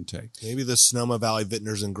initiatives we can take. Maybe the Sonoma Valley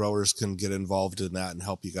vintners and growers can get involved in that and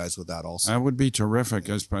help you guys with that also. That would be terrific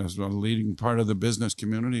as a leading part of the business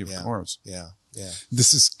community, of course. Yeah.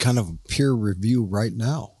 This is kind of peer review right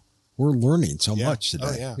now. We're learning so much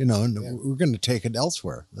today, and we're going to take it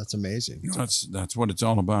elsewhere. That's amazing. That's what it's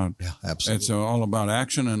all about. Yeah, absolutely. It's all about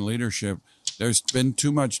action and leadership There's been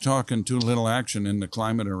too much talk and too little action in the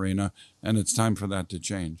climate arena, and it's time for that to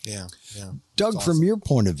change. Yeah. Doug, Awesome. from your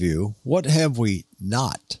point of view, what have we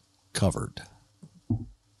not covered?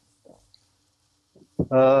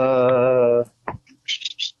 I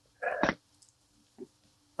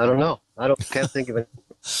don't know. Can't think of it.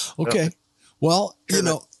 Okay. Well,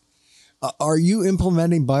 are you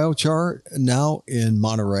implementing biochar now in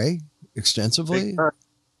Monterey extensively?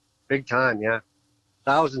 Big time, yeah.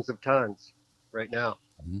 Thousands of tons right now.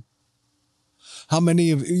 How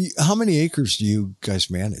many acres do you guys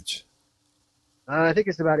manage? I think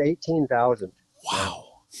it's about 18,000.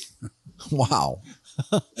 Wow. Wow.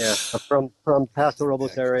 Yeah, from Paso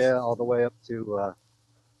Robles area all the way up to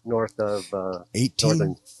north of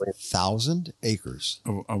 18,000 acres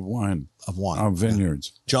Of wine. Of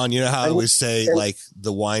vineyards. John, you know how I always say, like,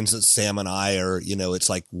 the wines that Sam and I are, it's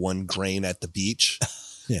like 1 grain at the beach?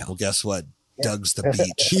 Yeah. Well, guess what? Doug's the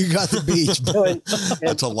beach. You got the beach.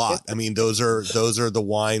 That's a lot. I mean, those are the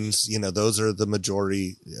wines, those are the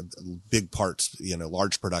majority, big parts,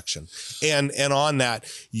 large production. And on that,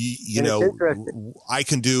 I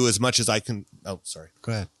can do as much as I can. Oh, sorry.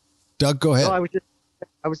 Go ahead. Doug, go ahead. No,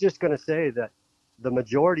 I was just going to say that the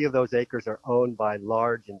majority of those acres are owned by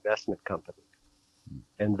large investment companies.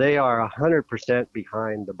 And they are 100%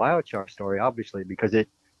 behind the biochar story, obviously, because it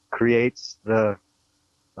creates the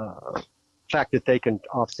fact that they can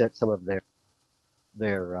offset some of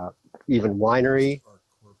their even winery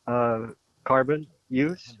carbon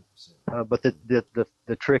use. But the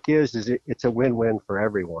trick is it's a win-win for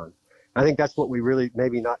everyone. I think that's what we really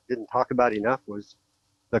didn't talk about enough was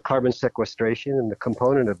the carbon sequestration and the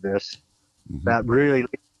component of this that really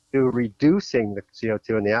leads to reducing the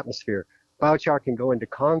CO2 in the atmosphere. Biochar can go into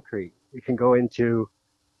concrete. It can go into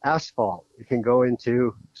asphalt. It can go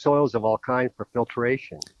into soils of all kinds for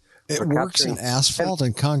filtration. It works in asphalt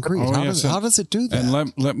and concrete. Oh, how does it do that?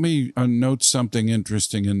 And let me note something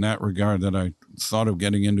interesting in that regard that I thought of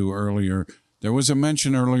getting into earlier. There was a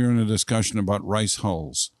mention earlier in the discussion about rice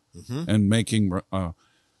hulls and making.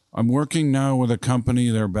 I'm working now with a company.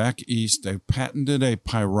 They're back east. They've patented a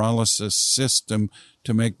pyrolysis system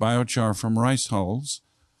to make biochar from rice hulls.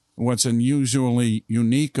 What's unusually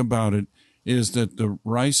unique about it is that the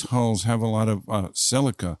rice hulls have a lot of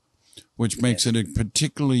silica, which makes it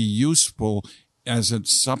particularly useful as a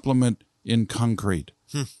supplement in concrete.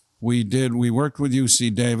 We worked with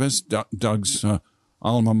UC Davis, Doug's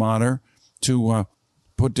alma mater, to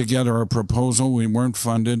put together a proposal. We weren't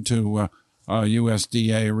funded to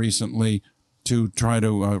USDA recently to try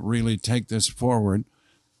to really take this forward.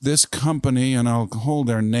 This company, and I'll hold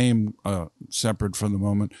their name separate for the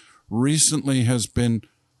moment, recently has been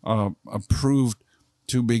approved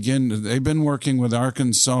to begin. They've been working with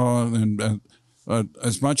Arkansas, and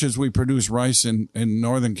as much as we produce rice in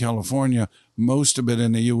Northern California, most of it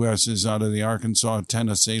in the U.S. is out of the Arkansas,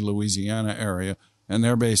 Tennessee, Louisiana area, and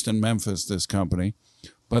they're based in Memphis, this company.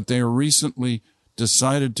 But they recently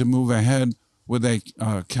decided to move ahead with a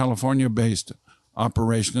California-based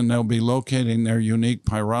operation, and they'll be locating their unique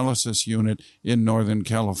pyrolysis unit in Northern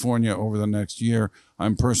California over the next year.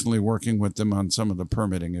 I'm personally working with them on some of the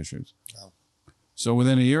permitting issues. Wow. So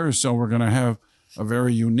within a year or so, we're going to have a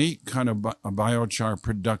very unique kind of biochar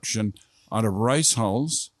production out of rice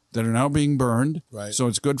hulls that are now being burned. Right. So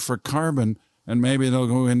it's good for carbon, and maybe they'll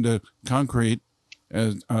go into concrete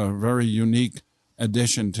as a very unique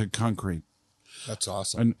addition to concrete. That's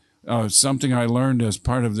awesome. And something I learned as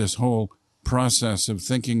part of this whole process of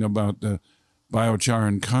thinking about the biochar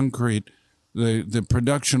and concrete, the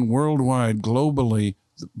production worldwide, globally,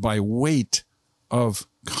 by weight of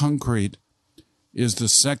concrete is the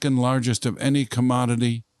second largest of any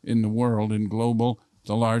commodity in the world. In global,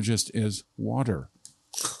 the largest is water.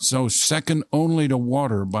 So second only to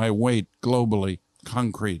water by weight globally,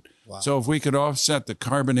 concrete. Wow. So if we could offset the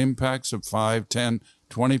carbon impacts of 5, 10,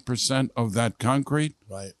 20% of that concrete,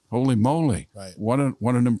 right? Holy moly. Right. What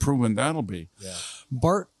an improvement that'll be. Yeah.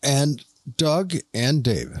 Bart and Doug and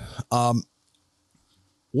Dave,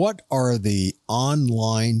 what are the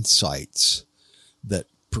online sites that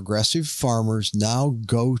progressive farmers now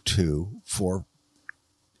go to for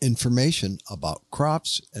information about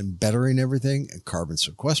crops and bettering everything and carbon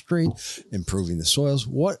sequestering, improving the soils?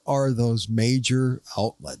 What are those major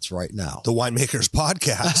outlets right now? The Winemakers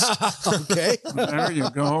Podcast. Okay. There you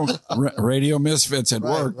go. Radio Misfits at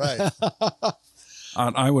work. Right.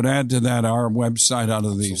 I would add to that our website out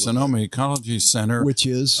of the Sonoma Ecology Center, which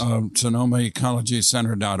is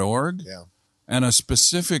sonomaecologycenter.org. Yeah. And a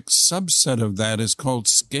specific subset of that is called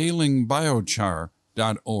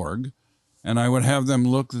scalingbiochar.org. And I would have them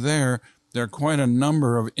look there There are quite a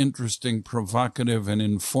number of interesting, provocative, and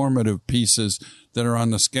informative pieces that are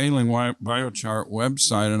on the Scaling BioChar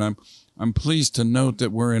website, and I'm pleased to note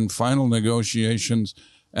that we're in final negotiations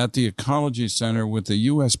at the Ecology Center with the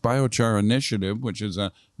U.S. BioChar Initiative, which is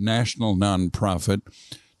a national nonprofit,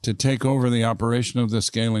 to take over the operation of the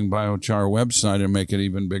Scaling BioChar website and make it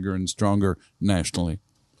even bigger and stronger nationally.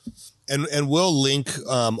 And we'll link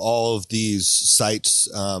all of these sites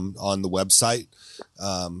on the website.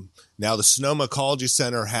 Now, the Sonoma Ecology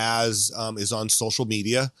Center is on social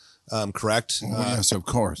media, correct? Yes, of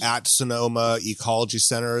course. At Sonoma Ecology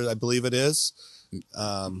Center, I believe it is.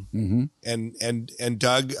 And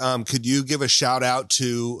Doug, could you give a shout out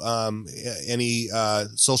to any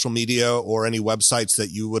social media or any websites that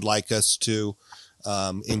you would like us to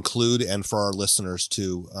include and for our listeners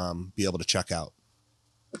to be able to check out?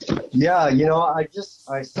 Yeah,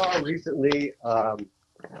 I saw recently a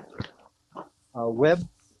web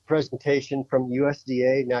presentation from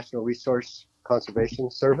USDA, National Resource Conservation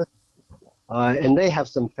Service, and they have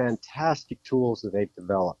some fantastic tools that they've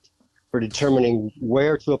developed for determining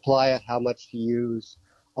where to apply it, how much to use,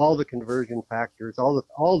 all the conversion factors,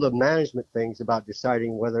 all the management things about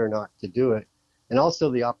deciding whether or not to do it, and also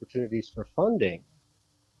the opportunities for funding.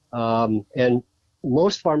 And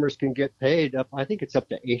most farmers can get paid I think it's up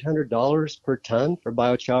to $800 per ton for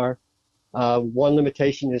biochar. One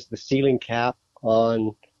limitation is the ceiling cap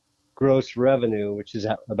on gross revenue, which is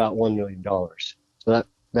at about $1 million. So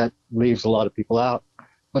that leaves a lot of people out.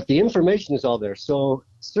 But the information is all there. So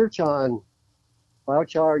search on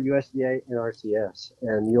biochar, USDA, and RCS,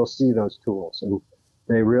 and you'll see those tools. And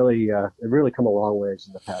they've really come a long ways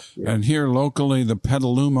in the past year. And here locally, the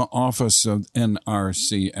Petaluma office of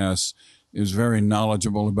NRCS is very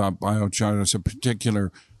knowledgeable about biochar. There's a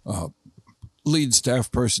particular lead staff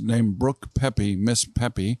person named Brooke Pepe, Miss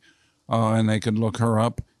Pepe, and they could look her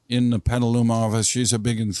up in the Petaluma office. She's a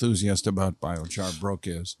big enthusiast about biochar. Brooke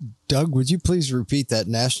is. Doug, would you please repeat that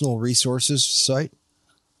National Resources site?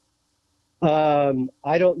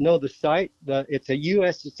 I don't know the site. It's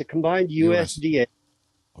a combined USDA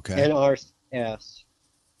and RCS.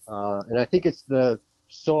 And I think it's the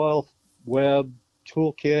Soil Web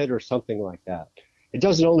Toolkit or something like that. It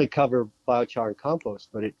doesn't only cover biochar and compost,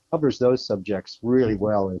 but it covers those subjects really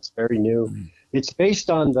well. And it's very new. It's based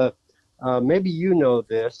on maybe you know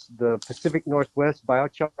this, the Pacific Northwest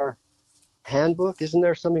Biochar Handbook. Isn't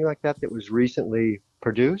there something like that was recently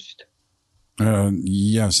produced?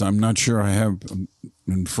 Yes, I'm not sure I have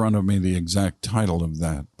in front of me the exact title of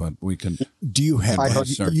that, but we can. Do you have?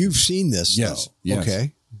 You've seen this? Yes. Though. Yes.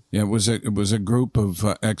 Okay. Yeah, it was a group of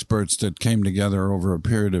experts that came together over a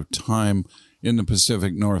period of time in the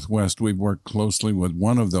Pacific Northwest. We've worked closely with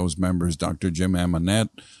one of those members, Dr. Jim Amonette,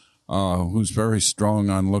 who's very strong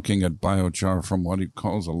on looking at biochar from what he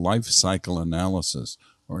calls a life cycle analysis,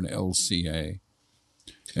 or an LCA.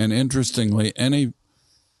 And interestingly, any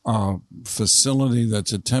facility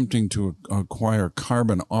that's attempting to acquire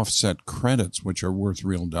carbon offset credits, which are worth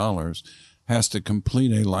real dollars, has to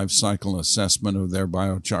complete a life cycle assessment of their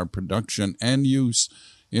biochar production and use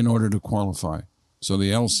in order to qualify. So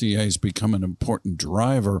the LCAs become an important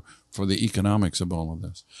driver for the economics of all of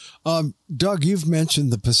this. Doug, you've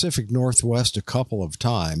mentioned the Pacific Northwest a couple of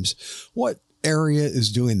times. What area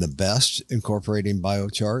is doing the best incorporating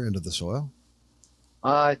biochar into the soil?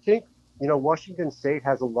 I think, Washington State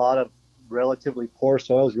has a lot of relatively poor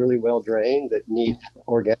soils, really well drained, that need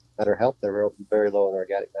organic matter help. They're very low in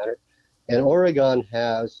organic matter. And Oregon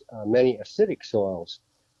has many acidic soils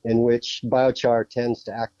in which biochar tends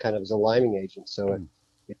to act kind of as a liming agent. So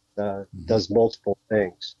it does multiple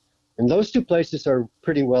things. And those two places are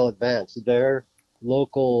pretty well advanced. Their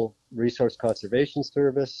local Resource Conservation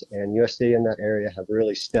Service and USDA in that area have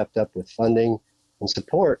really stepped up with funding and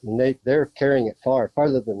support, and they're carrying it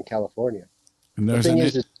farther than California. And the thing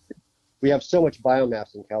is we have so much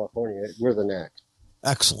biomass in California, we're the next.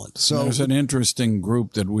 Excellent. So there's an interesting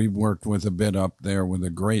group that we've worked with a bit up there with a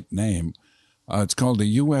great name. It's called the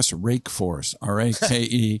U.S. Rake Force,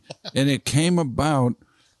 RAKE, and it came about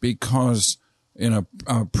because in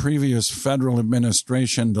a previous federal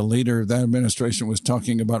administration, the leader of that administration was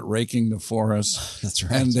talking about raking the forest. That's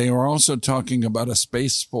right. And they were also talking about a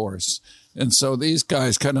space force. And so these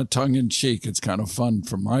guys, kind of tongue-in-cheek, it's kind of fun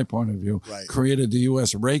from my point of view, created the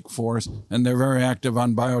U.S. Rake Force, and they're very active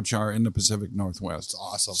on biochar in the Pacific Northwest. That's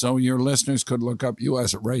awesome. So your listeners could look up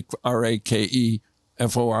U.S. Rake, RAKE,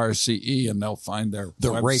 FORCE, and they'll find the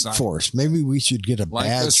website. Rake Force. Maybe we should get a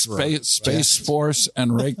badge like the Space Force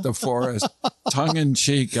and Rake the Forest.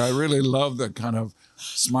 Tongue-in-cheek. I really love the kind of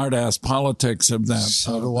smart-ass politics of that.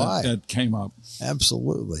 So do I. That came up.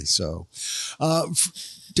 Absolutely. So,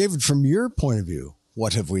 David, from your point of view,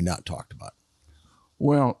 what have we not talked about?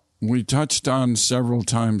 Well, we touched on several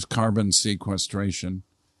times carbon sequestration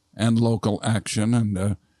and local action,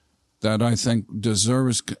 and that I think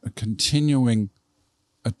deserves continuing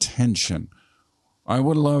attention. I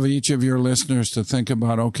would love each of your listeners to think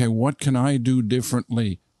about, okay, what can I do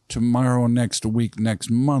differently tomorrow, next week, next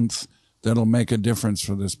month that'll make a difference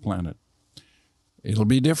for this planet? It'll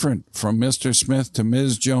be different from Mr. Smith to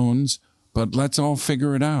Ms. Jones, but let's all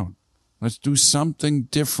figure it out. Let's do something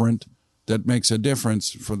different that makes a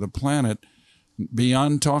difference for the planet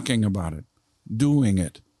beyond talking about it, doing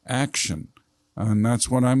it, action. And that's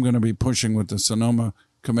what I'm going to be pushing with the Sonoma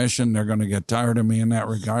Commission. They're going to get tired of me in that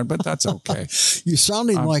regard, but that's okay. You're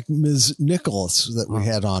sounding like Ms. Nicholas that we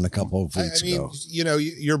had on a couple of weeks ago. You know,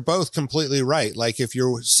 you're both completely right. Like if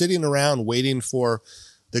you're sitting around waiting for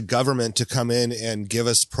the government to come in and give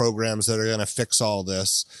us programs that are going to fix all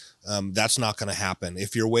this, that's not going to happen.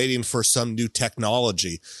 If you're waiting for some new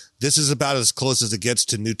technology, this is about as close as it gets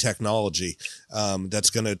to new technology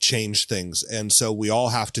that's going to change things. And so we all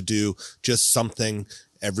have to do just something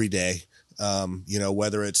every day. You know,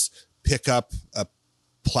 whether it's pick up a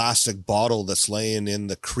plastic bottle that's laying in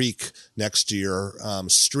the creek next to your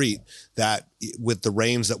street, that with the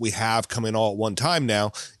rains that we have coming all at one time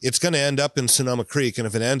now, it's going to end up in Sonoma Creek. And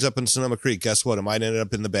if it ends up in Sonoma Creek, guess what? It might end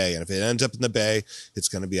up in the bay. And if it ends up in the bay, it's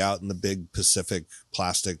going to be out in the big Pacific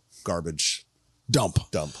plastic garbage dump.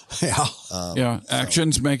 Yeah.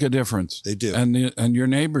 Actions make a difference. They do. And your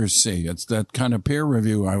neighbors see. It's that kind of peer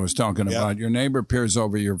review I was talking about. Your neighbor peers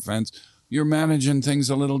over your fence. You're managing things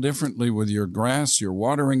a little differently with your grass. You're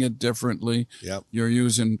watering it differently. Yep. You're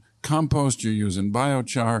using compost. You're using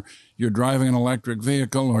biochar. You're driving an electric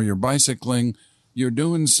vehicle or you're bicycling. You're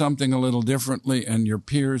doing something a little differently, and your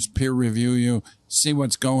peers peer review you, see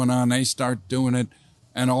what's going on. They start doing it,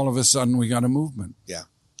 and all of a sudden we got a movement. Yeah.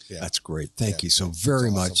 That's great. Thank you so very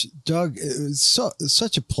much. Doug, it's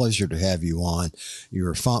such a pleasure to have you on.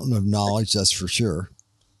 You're a fountain of knowledge, that's for sure.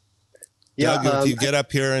 Yeah, Doug, if you get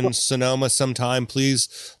up here in Sonoma sometime,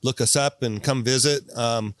 please look us up and come visit.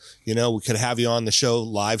 You know, we could have you on the show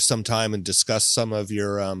live sometime and discuss some of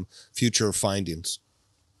your future findings.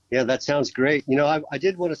 Yeah, that sounds great. You know, I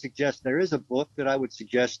did want to suggest there is a book that I would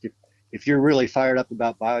suggest if you're really fired up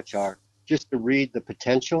about biochar, just to read the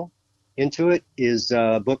potential into it, is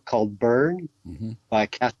a book called Burn by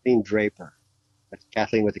Kathleen Draper. That's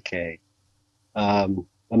Kathleen with a K.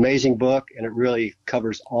 Amazing book, and it really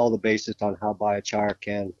covers all the bases on how biochar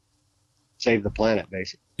can save the planet,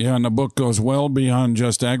 basically. Yeah, and the book goes well beyond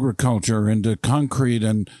just agriculture into concrete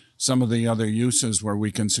and some of the other uses where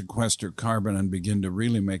we can sequester carbon and begin to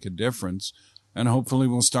really make a difference. And hopefully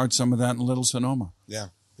we'll start some of that in Little Sonoma. Yeah.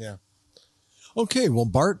 Okay, well,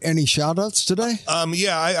 Bart, any shout-outs today?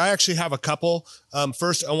 Yeah, I actually have a couple.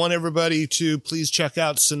 First, I want everybody to please check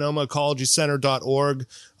out SonomaEcologyCenter.org.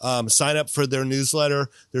 Sign up for their newsletter.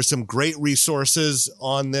 There's some great resources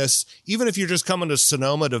on this. Even if you're just coming to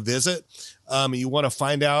Sonoma to visit, you want to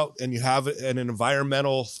find out and you have an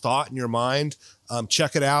environmental thought in your mind,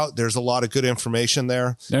 check it out. There's a lot of good information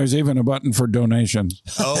there. There's even a button for donations.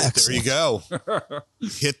 Oh, there you go.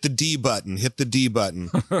 Hit the D button.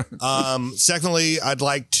 Secondly, I'd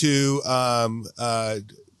like to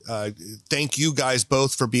thank you guys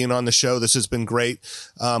both for being on the show. This has been great.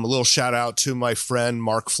 A little shout out to my friend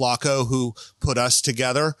Mark Flacco, who put us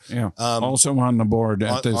together. Yeah. Also on the board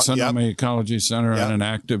at the Sonoma Ecology Center and an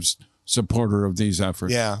active supporter of these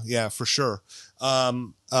efforts. Yeah, for sure.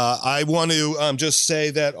 I want to just say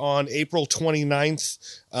that on April 29th,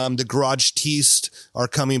 the Garage Teast are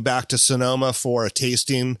coming back to Sonoma for a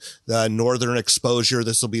tasting, the Northern Exposure.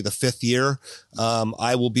 This will be the 5th year.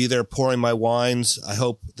 I will be there pouring my wines. I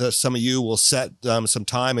hope that some of you will set some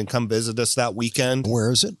time and come visit us that weekend.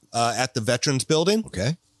 Where is it? At the Veterans Building.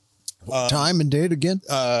 Okay. Time and date again?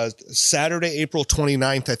 Saturday, April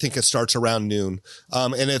 29th. I think it starts around noon.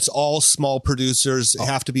 And it's all small producers. They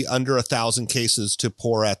have to be under 1,000 cases to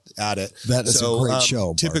pour at it. That is a great show.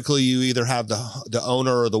 Bart. Typically, you either have the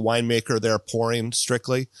owner or the winemaker there pouring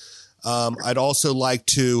strictly. I'd also like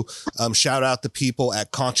to shout out the people at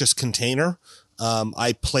Conscious Container.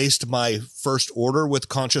 I placed my first order with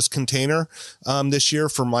Conscious Container this year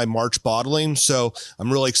for my March bottling. So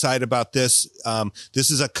I'm really excited about this.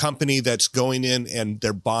 This is a company that's going in and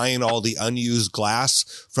they're buying all the unused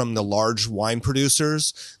glass from the large wine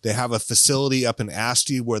producers. They have a facility up in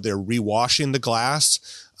Asti where they're rewashing the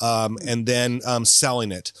glass. And then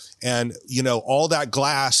selling it. And, all that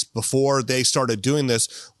glass before they started doing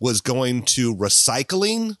this was going to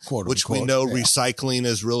recycling, Quote, which unquote, we know yeah. recycling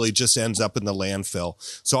is really just ends up in the landfill.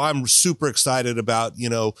 So I'm super excited about,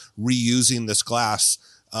 reusing this glass,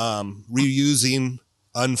 reusing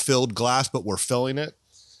unfilled glass, but we're filling it.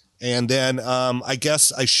 And then I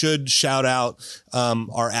guess I should shout out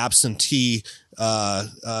our absentee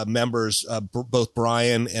members. Both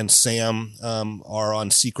Brian and Sam are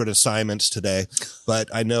on secret assignments today. But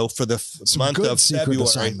I know for the month of February,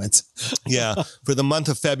 for the month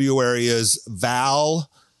of February is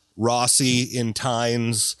Val Rossi in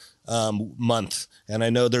Tynes month. And I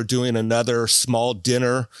know they're doing another small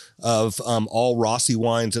dinner of all Rossi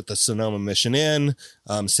wines at the Sonoma Mission Inn.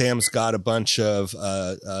 Sam's got a bunch of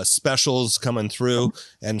specials coming through.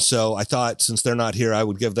 And so I thought since they're not here, I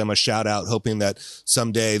would give them a shout out, hoping that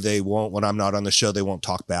someday they won't, when I'm not on the show, they won't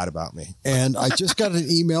talk bad about me. And I just got an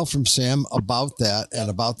email from Sam about that and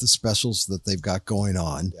about the specials that they've got going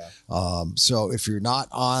on. Yeah. So if you're not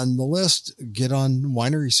on the list, get on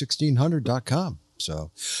winery1600.com.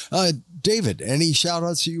 So, David, any shout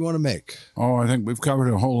outs that you want to make? Oh, I think we've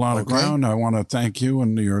covered a whole lot of ground. I want to thank you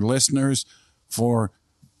and your listeners for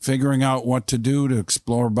figuring out what to do to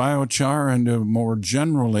explore biochar and to more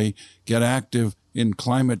generally get active in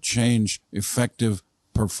climate change effective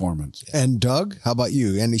performance. And Doug, how about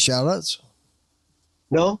you? Any shout outs?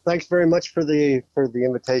 No, thanks very much for the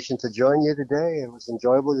invitation to join you today. It was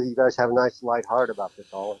enjoyable. You guys have a nice light heart about this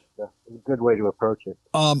all. It's a good way to approach it.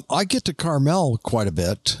 I get to Carmel quite a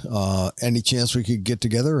bit. Any chance we could get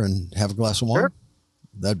together and have a glass of wine? Sure.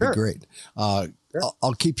 That'd be great.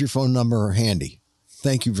 I'll keep your phone number handy.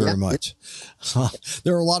 Thank you very much.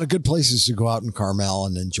 There are a lot of good places to go out in Carmel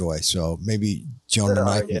and enjoy. So maybe Joan and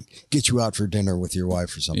I can get you out for dinner with your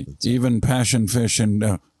wife or something. Even Passion Fish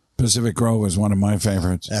and Pacific Grove is one of my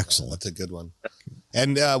favorites. Excellent. That's a good one.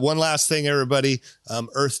 And one last thing, everybody,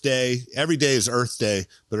 Earth Day. Every day is Earth Day,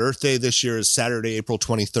 but Earth Day this year is Saturday, April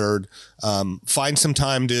 23rd. Find some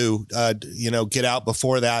time to, get out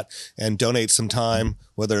before that and donate some time,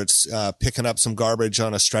 whether it's picking up some garbage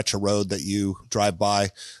on a stretch of road that you drive by,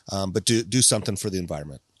 but do something for the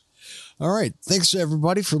environment. All right. Thanks,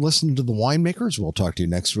 everybody, for listening to the Winemakers. We'll talk to you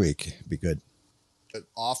next week. Be good.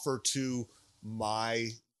 Offer to my